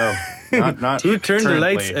 Yeah. No, not Who turned currently. the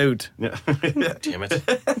lights out? Yeah. Damn it.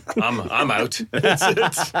 I'm out.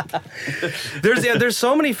 There's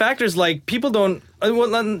so many factors, like people don't, I don't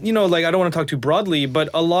want to talk too broadly, but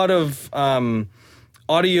a lot of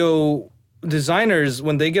audio designers,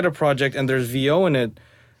 when they get a project and there's VO in it,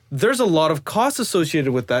 there's a lot of costs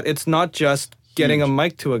associated with that. It's not just getting a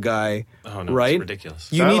mic to a guy, right? It's ridiculous.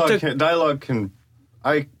 Dialogue can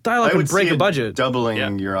break a budget.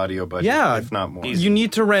 Doubling your audio budget, if not more. You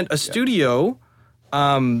need to rent a studio.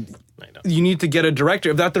 You need to get a director.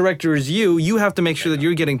 If that director is you have to make sure that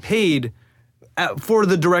you're getting paid for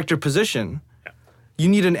the director position. Yeah. You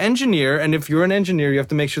need an engineer, and if you're an engineer, you have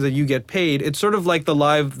to make sure that you get paid. It's sort of like the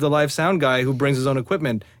live sound guy who brings his own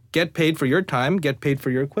equipment. Get paid for your time. Get paid for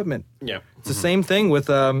your equipment. Yeah. It's the same thing with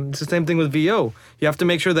VO. You have to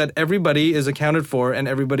make sure that everybody is accounted for and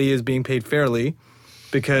everybody is being paid fairly.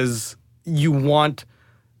 Because you want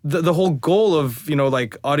the whole goal of,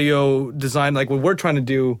 like audio design, like what we're trying to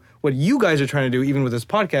do, what you guys are trying to do, even with this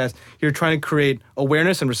podcast, you're trying to create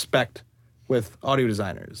awareness and respect with audio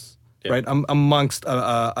designers, right? Amongst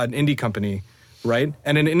an indie company, right?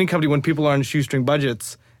 And in an indie company, when people are on shoestring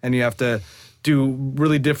budgets and you have to do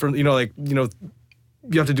really different, you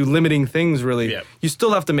have to do limiting things, really. Yeah. You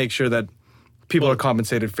still have to make sure that people are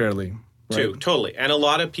compensated fairly. Right? Totally. And a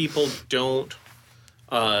lot of people don't.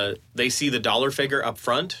 They see the dollar figure up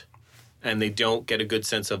front, and they don't get a good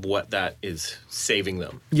sense of what that is saving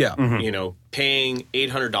them. Yeah. Mm-hmm. Paying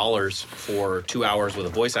 $800 for 2 hours with a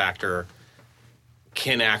voice actor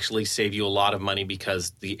can actually save you a lot of money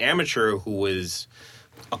because the amateur who is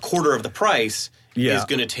a quarter of the price is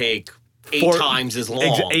going to take 8 times as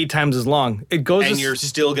long. 8 times as long. It goes, and you're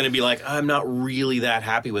still going to be like, I'm not really that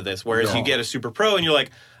happy with this. Whereas you get a super pro, and you're like,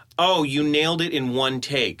 oh, you nailed it in one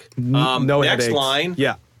take. No next headaches. line.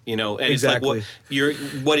 Yeah. And exactly.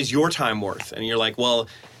 it's like, what is your time worth? And you're like, well,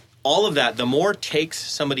 all of that, the more takes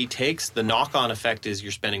somebody takes, the knock-on effect is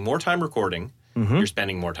you're spending more time recording, you're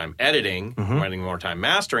spending more time editing, spending more time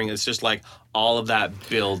mastering. It's just like all of that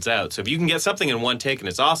builds out. So if you can get something in one take and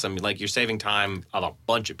it's awesome, like you're saving time of a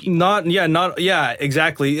bunch of people.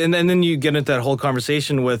 Exactly. And then you get into that whole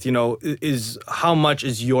conversation with, is how much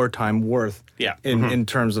is your time worth? Yeah. In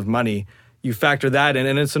terms of money, you factor that in,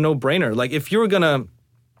 and it's a no-brainer. Like if you were gonna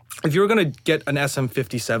get an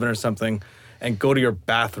SM57 or something and go to your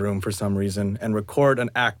bathroom for some reason and record an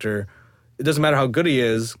actor, it doesn't matter how good he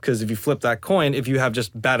is, because if you flip that coin, if you have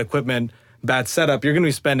just bad equipment, bad setup, you're going to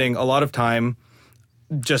be spending a lot of time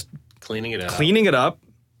just cleaning it up,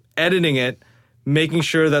 editing it, making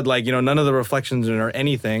sure that none of the reflections or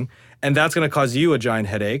anything. And that's going to cause you a giant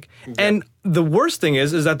headache. Yeah. And the worst thing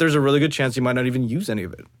is that there's a really good chance you might not even use any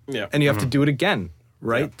of it. Yeah. And you have to do it again,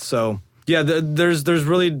 right? Yeah. So, there's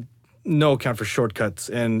really no account for shortcuts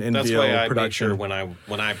in that's VO why I production. make sure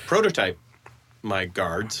when I prototype, my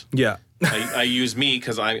guards. Yeah. I use me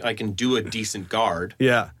because I can do a decent guard.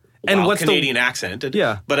 Yeah. And what's Canadian accented.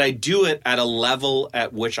 Yeah. But I do it at a level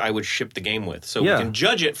at which I would ship the game with. So we can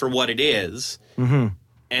judge it for what it is. Mm-hmm.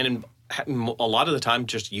 And a lot of the time,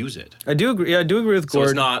 just use it. I do agree. Yeah, I do agree with Gord. So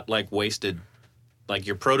it's not like wasted. Like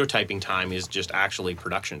your prototyping time is just actually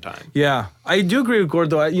production time. Yeah, I do agree with Gord,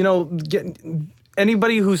 though.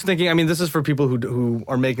 Anybody who's thinking, I mean, this is for people who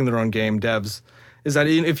are making their own game, devs, is that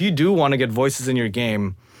if you do want to get voices in your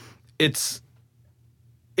game, it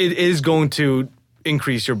is going to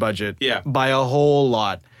increase your budget by a whole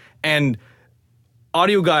lot. And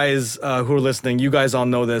audio guys who are listening, you guys all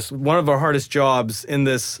know this. One of our hardest jobs in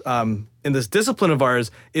this discipline of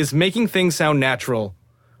ours is making things sound natural.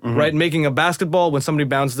 Mm-hmm. Right, making a basketball when somebody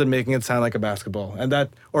bounces it, making it sound like a basketball, and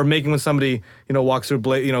or making when somebody walks through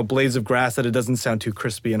blades of grass that it doesn't sound too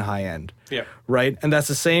crispy and high end. Yeah. Right, and that's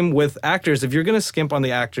the same with actors. If you're going to skimp on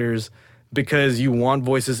the actors because you want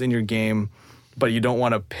voices in your game, but you don't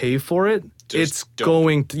want to pay for it, just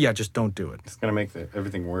don't do it. It's going to make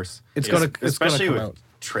everything worse. Especially with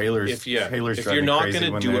trailers. If you're not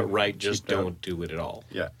going to do it right, just don't do it at all.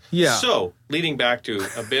 Yeah. So, leading back to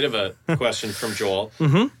a bit of a question from Joel,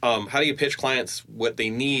 how do you pitch clients what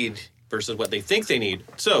they need versus what they think they need?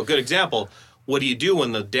 So, good example. What do you do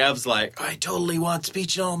when the dev's like, I totally want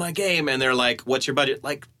speech in all my game, and they're like, what's your budget?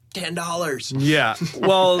 Like $10. Yeah.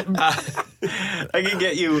 Well, I can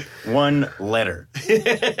get you one letter.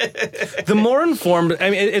 The more informed, I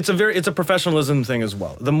mean, it's a professionalism thing as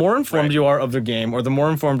well. The more informed you are of the game, or the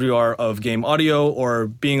more informed you are of game audio, or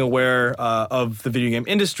being aware of the video game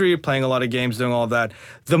industry, playing a lot of games, doing all of that,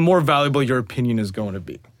 the more valuable your opinion is going to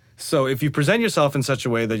be. So if you present yourself in such a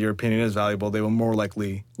way that your opinion is valuable, they will more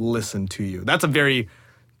likely listen to you. That's a very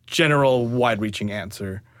general, wide-reaching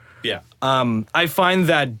answer. Yeah. I find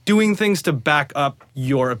that doing things to back up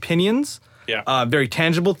your opinions, very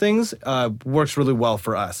tangible things, works really well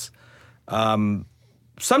for us.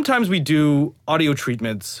 Sometimes we do audio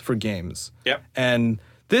treatments for games. Yep. And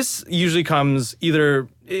this usually comes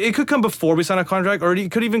it could come before we sign a contract, or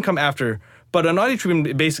it could even come after. But an audio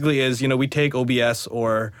treatment basically is, we take OBS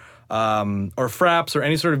or Fraps or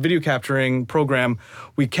any sort of video capturing program.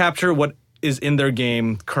 We capture what is in their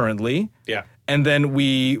game currently. Yeah. And then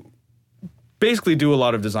we basically do a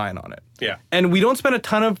lot of design on it. Yeah. And we don't spend a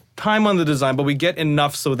ton of time on the design, but we get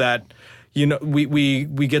enough so that, we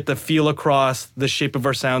get the feel across, the shape of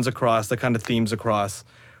our sounds across, the kind of themes across,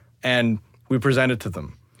 and we present it to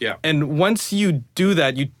them. Yeah. And once you do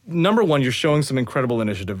that, number one, you're showing some incredible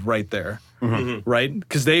initiative right there, right?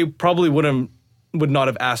 Because they probably would not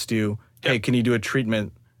have asked you, hey, can you do a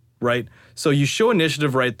treatment, right? So you show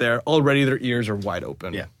initiative right there. Already their ears are wide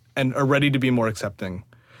open and are ready to be more accepting.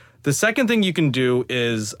 The second thing you can do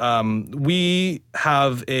is we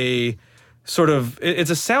have a sort of,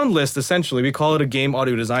 it's a sound list essentially. We call it a game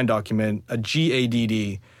audio design document, a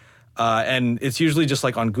GADD. And it's usually just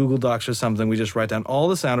like on Google Docs or something. We just write down all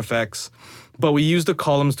the sound effects, but we use the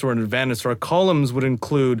columns to our advantage. So our columns would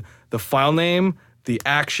include the file name, the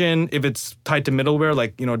action. If it's tied to middleware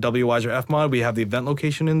like, WWise or Fmod, we have the event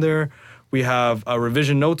location in there. We have a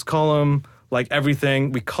revision notes column. Like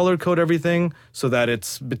everything, we color code everything so that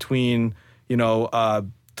it's between,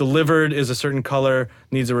 delivered is a certain color,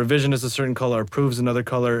 needs a revision is a certain color, approves another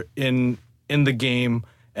color in the game,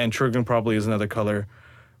 and triggering properly is another color,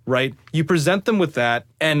 right? You present them with that,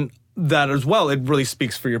 and that as well, it really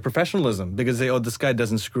speaks for your professionalism because this guy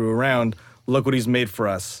doesn't screw around. Look what he's made for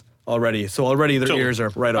us already. So already their ears are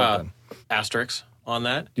right open. Asterisks on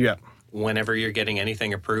that. Yeah. Whenever you're getting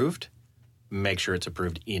anything approved, make sure it's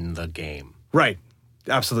approved in the game. Right.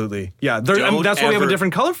 Absolutely. Yeah. That's why we have a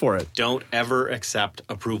different color for it. Don't ever accept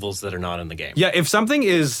approvals that are not in the game. Yeah. If something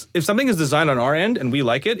is designed on our end and we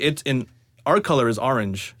like it, it's in our color is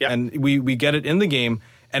orange. Yeah. And we get it in the game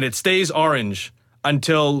and it stays orange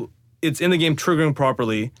until it's in the game triggering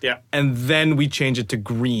properly. Yeah. And then we change it to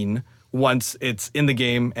green once it's in the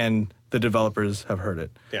game and the developers have heard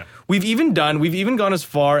it. Yeah. We've even gone as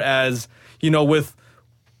far as,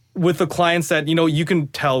 with the clients that, you can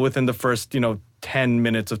tell within the first, 10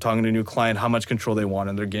 minutes of talking to a new client how much control they want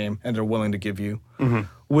in their game and they're willing to give you. Mm-hmm.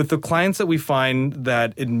 With the clients that we find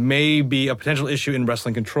that it may be a potential issue in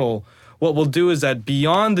wrestling control, what we'll do is that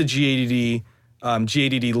beyond the GADD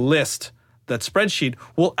list, that spreadsheet,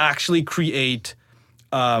 we'll actually create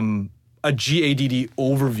a GADD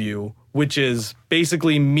overview, which is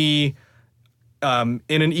basically me in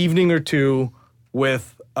an evening or two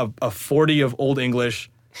with a 40 of Old English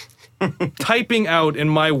typing out in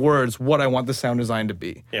my words what I want the sound design to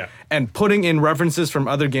be. Yeah. And putting in references from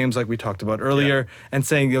other games like we talked about earlier and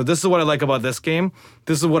saying, this is what I like about this game.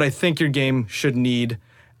 This is what I think your game should need.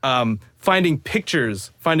 Finding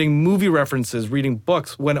pictures, finding movie references, reading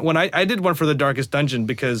books. When I did one for The Darkest Dungeon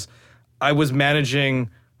because I was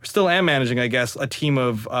still am managing, I guess, a team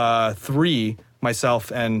of 3,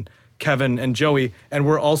 myself and Kevin and Joey, and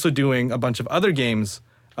we're also doing a bunch of other games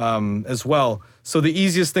as well. So the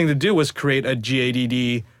easiest thing to do was create a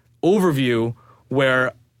GADD overview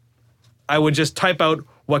where I would just type out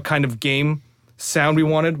what kind of game sound we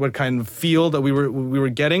wanted, what kind of feel that we were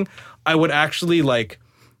getting. I would actually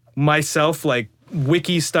myself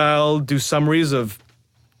wiki style do summaries of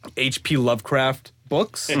H.P. Lovecraft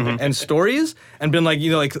books and stories and been a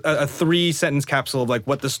 3-sentence capsule of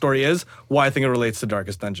what the story is, why I think it relates to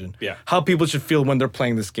Darkest Dungeon, how people should feel when they're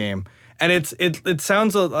playing this game. And it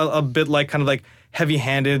sounds a bit kind of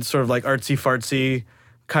heavy-handed, sort of artsy fartsy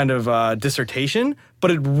kind of dissertation,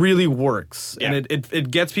 but it really works and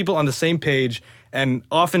it gets people on the same page. And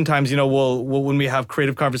oftentimes, we'll when we have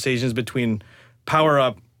creative conversations between Power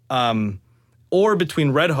Up or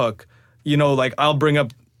between Red Hook, I'll bring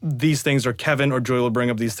up these things, or Kevin or Joy will bring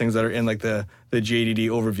up these things that are in the GADD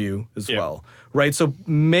overview as well, right? So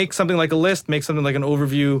make something like a list, make something like an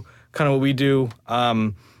overview, kind of what we do,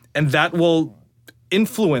 and that will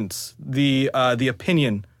influence the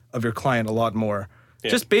opinion of your client a lot more. Yeah.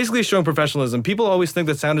 Just basically showing professionalism. People always think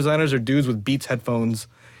that sound designers are dudes with Beats headphones,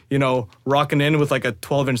 rocking in with a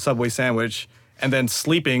 12-inch Subway sandwich and then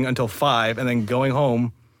sleeping until 5 and then going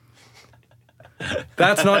home.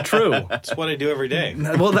 That's not true. That's what I do every day.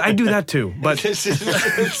 Well, I do that too, but it's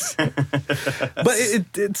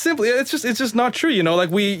simply it's just not true.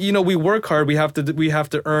 We work hard. We have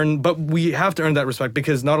to earn, but we have to earn that respect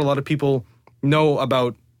because not a lot of people know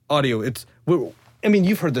about audio.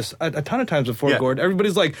 You've heard this a ton of times before, Gord.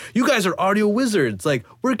 Everybody's like, "You guys are audio wizards.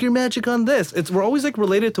 Work your magic on this." We're always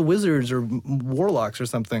related to wizards or warlocks or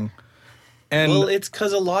something. And it's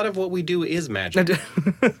because a lot of what we do is magic.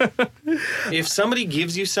 If somebody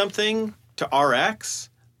gives you something to RX,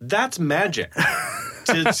 that's magic.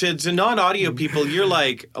 to non-audio people, you're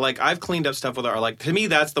I've cleaned up stuff with our to me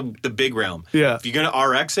that's the big realm. Yeah. If you're gonna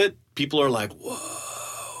RX it, people are like, whoa.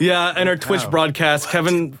 Yeah, and our Twitch broadcast,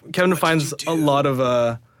 Kevin finds a lot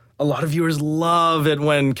of viewers love it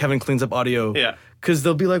when Kevin cleans up audio. Yeah. Because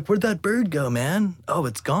they'll be like, "Where'd that bird go, man? Oh,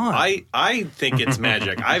 it's gone." I think it's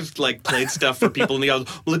magic. I've played stuff for people and they go,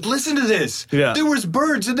 "Listen to this. Yeah. There was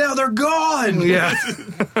birds and now they're gone." Yeah.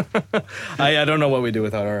 I don't know what we do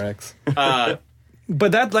without RX.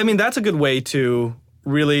 But that's a good way to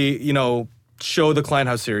really, show the client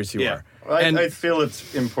how serious you are. I feel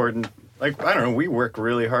it's important. I don't know. We work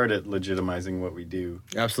really hard at legitimizing what we do.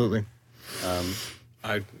 Absolutely.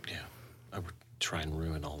 I would try and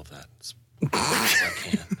ruin all of that. As I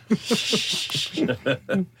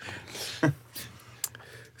can.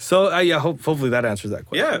 So hopefully that answers that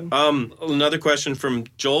question. Yeah. Another question from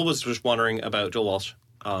Joel was just wondering about Joel Walsh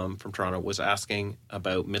from Toronto was asking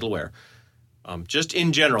about middleware. Just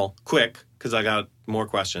in general, quick, because I got more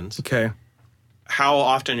questions. Okay. How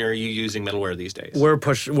often are you using middleware these days? We're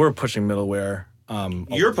pushing middleware.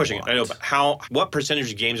 You're pushing it. I know, but what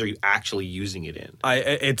percentage of games are you actually using it in?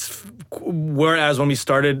 Whereas when we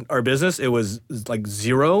started our business, it was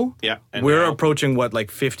 0. Yeah. And we're approaching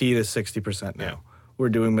 50 to 60% now. Yeah. We're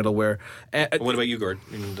doing middleware. What about you, Gord?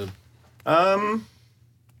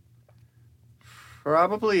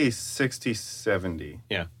 Probably 60, 70.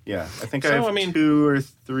 Yeah. Yeah. I think I have 2 or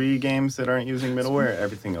 3 games that aren't using middleware.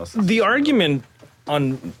 Everything else is the argument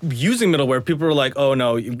on using middleware, people are like, "Oh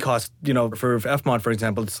no, it costs for Fmod, for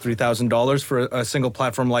example, it's $3,000 for a single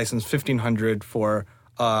platform license, $1,500 for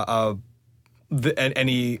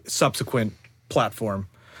any subsequent platform."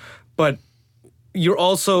 But you're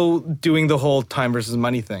also doing the whole time versus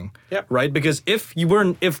money thing, right? Because if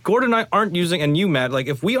Gord and I aren't using, and you, Matt,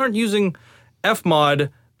 if we aren't using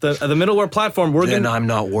Fmod, the middleware platform, I'm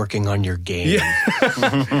not working on your game. Yeah.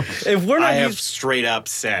 If we're not, I have straight up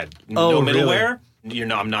said no middleware.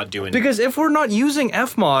 Really? I'm not doing because if we're not using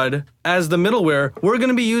Fmod as the middleware, we're going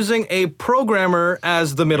to be using a programmer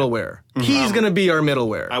as the middleware. Mm-hmm. He's going to be our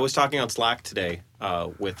middleware. I was talking on Slack today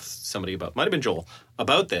with somebody might have been Joel,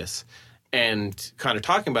 about this, and kind of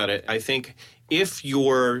talking about it. I think if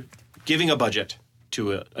you're giving a budget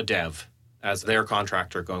to a dev as their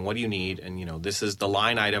contractor, going, "What do you need?" and this is the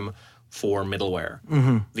line item for middleware.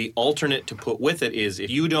 Mm-hmm. The alternate to put with it is,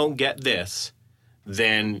 if you don't get this,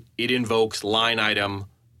 then it invokes line item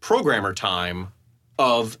programmer time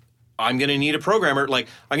of, I'm going to need a programmer. I'm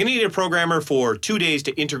going to need a programmer for 2 days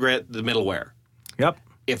to integrate the middleware. Yep.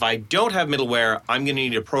 if I don't have middleware, I'm going to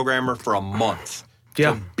need a programmer for a month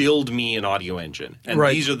to build me an audio engine. And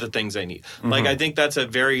these are the things I need. Like, I think that's a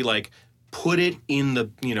very, like, put it in the,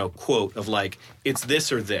 quote of, like, it's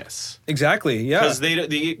this or this. Exactly, yeah. Because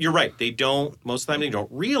you're right. Most of the time, they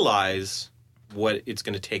don't realize what it's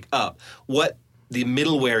going to take up, what the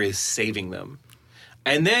middleware is saving them.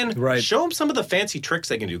 And then show them some of the fancy tricks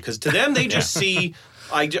they can do. Because to them, they just see...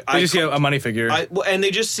 They just see a money figure. And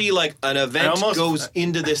they just see, like, an event goes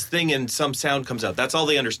into this thing and some sound comes out. That's all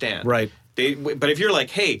they understand. Right. But if you're like,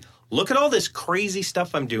 hey, look at all this crazy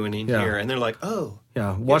stuff I'm doing in here. And they're like, oh.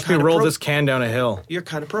 Yeah, watch me roll this can down a hill. You're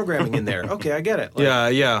kind of programming in there. Okay, I get it.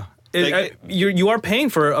 Like, you are paying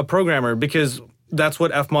for a programmer because that's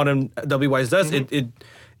what Fmod and WWise does.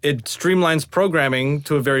 It streamlines programming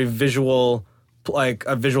to a very visual, like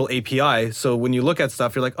a visual API. So when you look at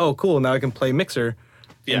stuff, you're like, oh, cool, now I can play Mixer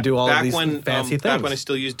and do all of these fancy things. Back when I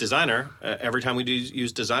still used Designer, every time we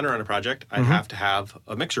use Designer on a project, I'd have to have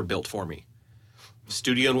a mixer built for me.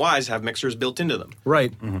 Studio and Wise have mixers built into them.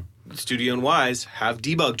 Right. Studio and Wise have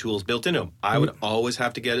debug tools built into them. I would always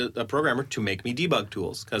have to get a programmer to make me debug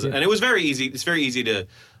tools. And it was very easy. It's very easy to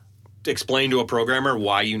explain to a programmer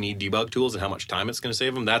why you need debug tools and how much time it's going to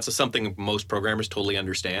save them. That's something most programmers totally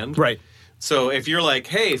understand. Right. So if you're like,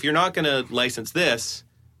 hey, if you're not going to license this,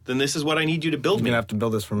 then this is what I need you to build me. You're going to have to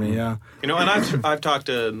build this for me, yeah. And I've talked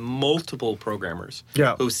to multiple programmers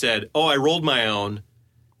who said, oh, I rolled my own.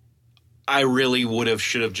 I really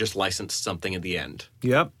should have just licensed something at the end.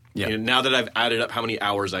 Yep. Now that I've added up how many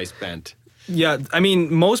hours I spent. Yeah, I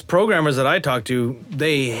mean, most programmers that I talk to,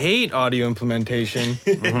 they hate audio implementation.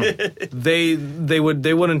 They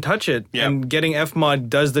wouldn't touch it. Yep. And getting Fmod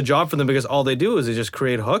does the job for them because all they do is they just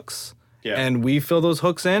create hooks. Yeah. And we fill those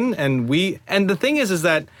hooks in, and the thing is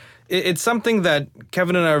that it's something that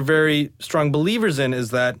Kevin and I are very strong believers in,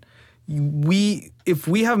 is that if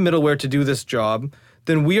we have middleware to do this job,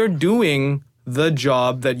 then we are doing the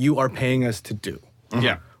job that you are paying us to do.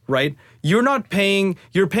 Yeah. Right? You're paying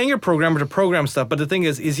your programmer to program stuff, but the thing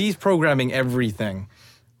is he's programming everything.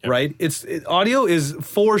 Yep. Right? Audio is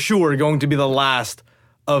for sure going to be the last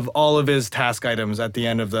of all of his task items at the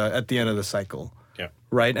end of the cycle. Yeah.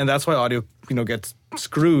 Right? And that's why audio, gets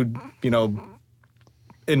screwed,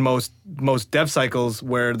 in most dev cycles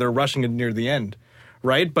where they're rushing it near the end.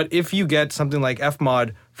 Right? But if you get something like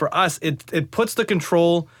Fmod, for us, it puts the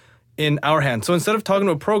control in our hands. So instead of talking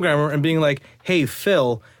to a programmer and being like, hey,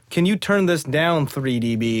 Phil, can you turn this down 3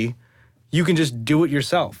 dB? You can just do it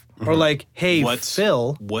yourself. Or like, hey,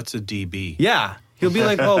 Phil. What's a dB? Yeah. He'll be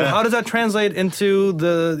like, oh, how does that translate into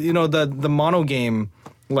the mono game,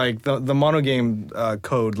 like the mono game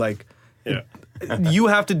code? Like, you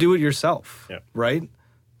have to do it yourself. Yeah. Right?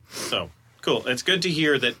 So, cool. It's good to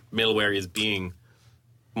hear that middleware is being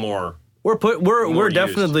more We're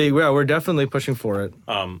definitely pushing for it.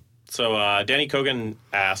 So Danny Kogan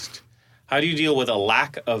asked, how do you deal with a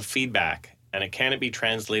lack of feedback, and can it be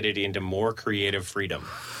translated into more creative freedom?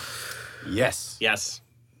 Yes.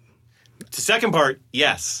 The second part,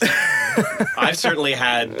 yes. I've certainly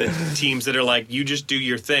had the teams that are like, you just do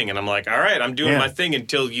your thing, and I'm like, all right, I'm doing my thing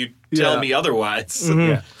until you tell me otherwise.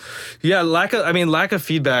 Lack of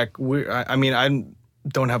feedback. I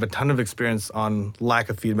don't have a ton of experience on lack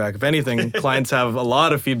of feedback. If anything, clients have a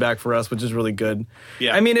lot of feedback for us, which is really good.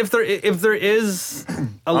 Yeah. I mean, if there is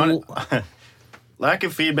lack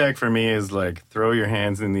of feedback for me is like throw your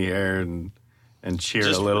hands in the air and cheer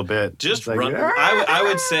a little bit. Just run. I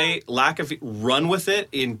would say run with it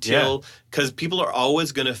until, because people are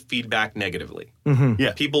always going to feedback negatively. Mm-hmm.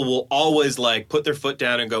 Yeah. People will always like put their foot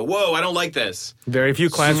down and go, whoa, I don't like this. Very few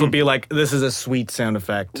clients will be like, this is a sweet sound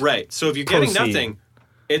effect. Right. So if you're getting nothing,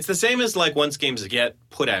 it's the same as like once games get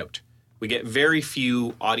put out. We get very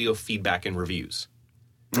few audio feedback and reviews.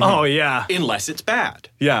 Mm-hmm. Oh, yeah. Unless it's bad.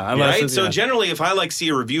 Yeah. Right? So generally, if I like see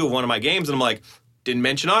a review of one of my games and I'm like, didn't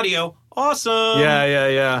mention audio, awesome.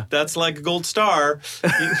 Yeah. That's like a gold star.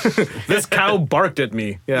 This cow barked at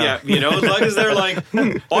me. Yeah. As long as they're like,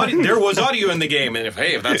 there was audio in the game. And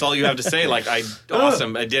if that's all you have to say, like,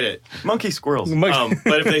 awesome, I did it. Monkey squirrels.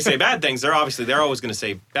 But if they say bad things, they're always going to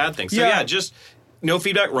say bad things. So just no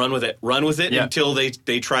feedback, run with it. Run with it until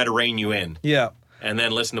they try to rein you in. Yeah. And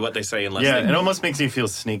then listen to what they say. It almost makes you feel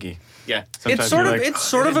sneaky. Yeah. Sometimes it's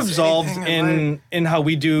sort of absolved in how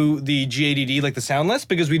we do the GADD, like the sound list,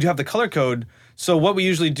 because we do have the color code. So what we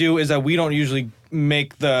usually do is that we don't usually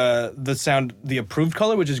make the sound the approved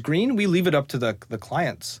color, which is green. We leave it up to the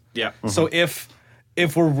clients. Yeah. Mm-hmm. So if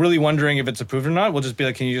we're really wondering if it's approved or not, we'll just be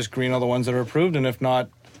like, can you just green all the ones that are approved? And if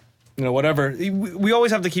not, whatever. We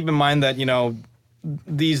always have to keep in mind that,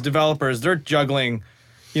 these developers, they're juggling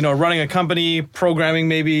running a company, programming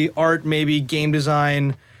maybe, art maybe, game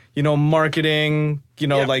design, marketing,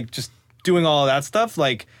 like just doing all of that stuff.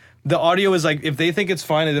 Like the audio is like, if they think it's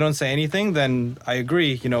fine and they don't say anything, then I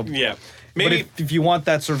agree, Yeah. Maybe. But if you want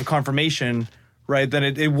that sort of confirmation, right, then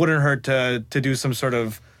it wouldn't hurt to do some sort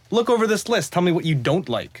of look over this list. Tell me what you don't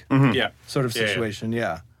like. Mm-hmm. Yeah. Sort of situation.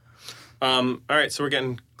 Yeah. All right. So we're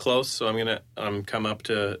getting close. So I'm going to come up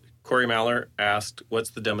to Corey Maller asked,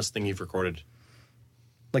 what's the dumbest thing you've recorded?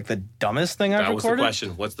 Like the dumbest thing I've recorded? That was the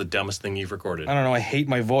question. What's the dumbest thing you've recorded? I don't know. I hate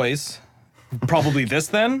my voice. Probably this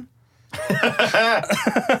then?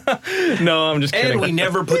 No, I'm just kidding. And we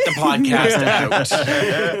never put the podcast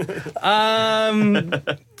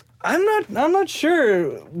out. I'm not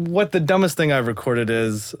sure what the dumbest thing I've recorded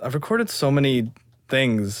is. I've recorded so many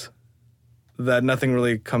things that nothing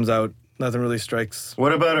really comes out. Nothing really strikes.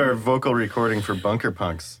 What about our vocal recording for Bunker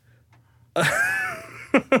Punks?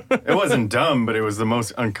 It wasn't dumb, but it was the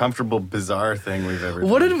most uncomfortable, bizarre thing we've ever done.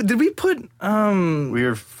 What did we put?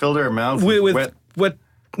 We filled our mouths with wet.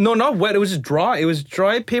 No, not wet. It was just dry. It was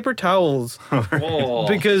dry paper towels. Oh.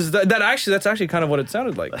 Because that's actually kind of what it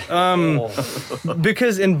sounded like.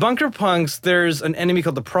 Because in Bunker Punks, there's an enemy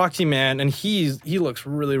called the Proxy Man, and he looks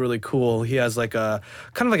really, really cool. He has like a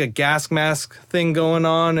kind of like a gas mask thing going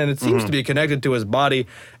on, and it seems to be connected to his body.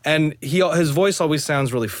 And his voice always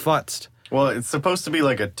sounds really futzed. Well, it's supposed to be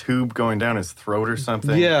like a tube going down his throat or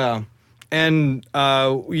something. Yeah. And,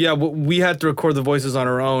 we had to record the voices on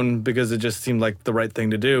our own because it just seemed like the right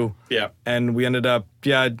thing to do. Yeah. And we ended up,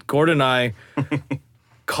 Gord and I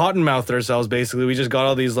cottonmouthed ourselves, basically. We just got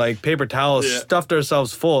all these, like, paper towels, stuffed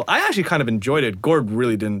ourselves full. I actually kind of enjoyed it. Gord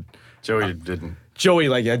really didn't. Joey didn't.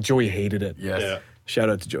 Joey hated it. Yes. Yeah. Shout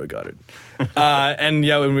out to Joey Goddard. And,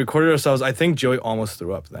 when we recorded ourselves, I think Joey almost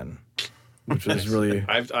threw up then, which was really...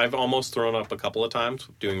 I've almost thrown up a couple of times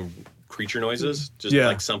doing creature noises, just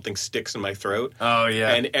like something sticks in my throat. Oh yeah.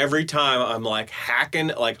 And every time I'm like hacking,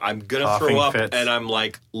 like I'm gonna Coughing throw up, fits. and I'm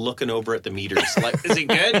like looking over at the meters, like, is it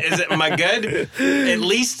good? Am I good? At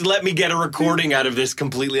least let me get a recording out of this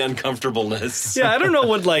completely uncomfortableness. Yeah, I don't know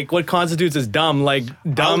what constitutes as dumb. Like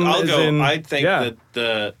dumb. I'll go. In, I think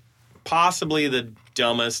that possibly the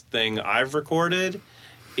dumbest thing I've recorded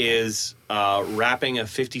is wrapping a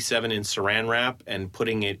 57 in saran wrap and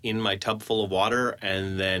putting it in my tub full of water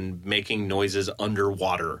and then making noises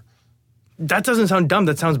underwater. That doesn't sound dumb.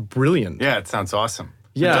 That sounds brilliant. Yeah, it sounds awesome.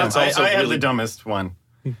 Yeah. I had the dumbest one.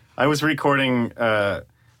 I was recording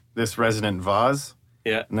this resonant vase.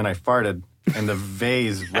 Yeah. And then I farted, and the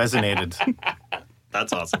vase resonated.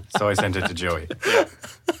 That's awesome. So I sent it to Joey.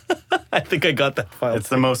 I think I got that file. It's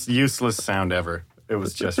the most useless sound ever. It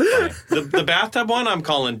was just funny. The bathtub one I'm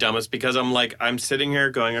calling dumbest because I'm sitting here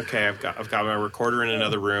going, okay, I've got my recorder in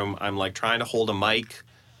another room. I'm like trying to hold a mic,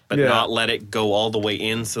 but not let it go all the way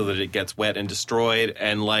in so that it gets wet and destroyed,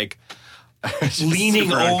 and like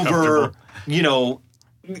leaning over,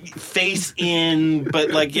 face in,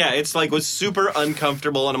 but like it's like was super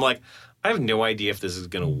uncomfortable, and I'm like, I have no idea if this is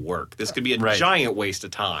gonna work. This could be a giant waste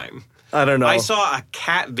of time. I don't know. I saw a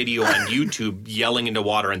cat video on YouTube yelling into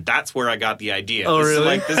water, and that's where I got the idea. Oh,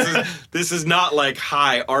 really? This is not like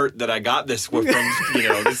high art that I got this from.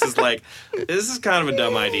 This is kind of a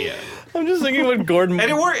dumb idea. I'm just thinking what Gordon.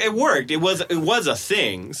 And it worked. It was a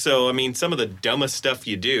thing. So I mean, some of the dumbest stuff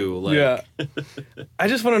you do. Like, I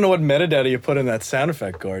just want to know what metadata you put in that sound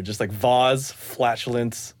effect, Gord. Just like vase,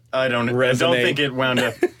 flatulence. I don't think it wound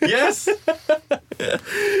up. Yes.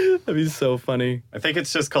 That'd be so funny. I think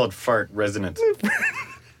it's just called fart resonant.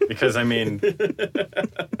 Because, I mean, they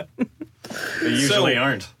usually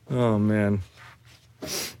aren't. Oh, man.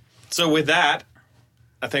 So with that,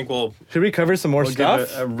 I think Should we cover some more stuff?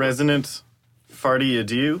 Give a resonant farty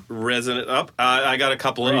adieu. Resonant up. I got a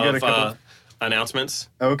couple of announcements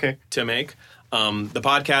to make. The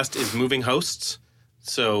podcast is moving hosts.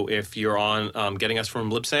 So if you're on getting us from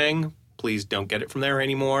Libsang, please don't get it from there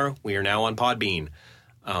anymore. We are now on Podbean.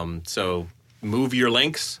 So move your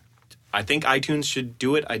links. I think iTunes should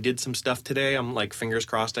do it. I did some stuff today. I'm like, fingers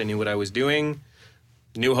crossed I knew what I was doing.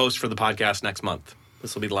 New host for the podcast next month.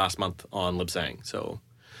 This will be the last month on Libsang. So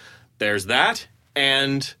there's that.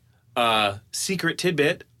 And secret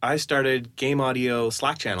tidbit, I started Game Audio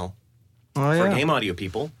Slack channel for Game Audio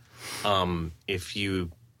people. If you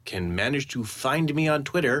can manage to find me on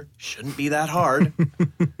Twitter, shouldn't be that hard.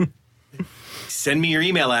 Send me your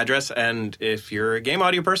email address, and if you're a Game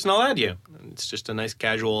Audio person, I'll add you. It's just a nice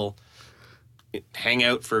casual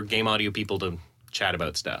hangout for Game Audio people to chat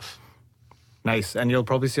about stuff. Nice, and you'll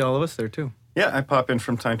probably see all of us there too. Yeah, I pop in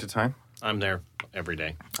from time to time. I'm there every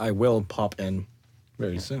day. I will pop in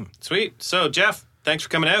very soon. Sweet. So, Jeff, thanks for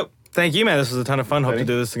coming out. Thank you, man. This was a ton of fun. Hope to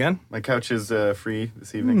do this again. My couch is free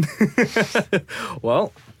this evening.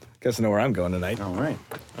 Well, guess I know where I'm going tonight. All right.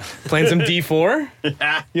 Playing some D4?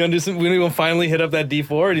 Yeah. You want to do some? We will finally hit up that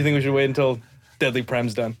D4, or do you think we should wait until Deadly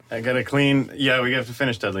Prem's done? I got to clean. Yeah, we have to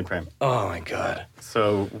finish Deadly Prem. Oh, my God.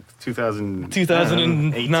 So 2018,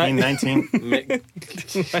 2009. 19.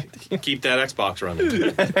 Keep that Xbox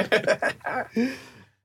running.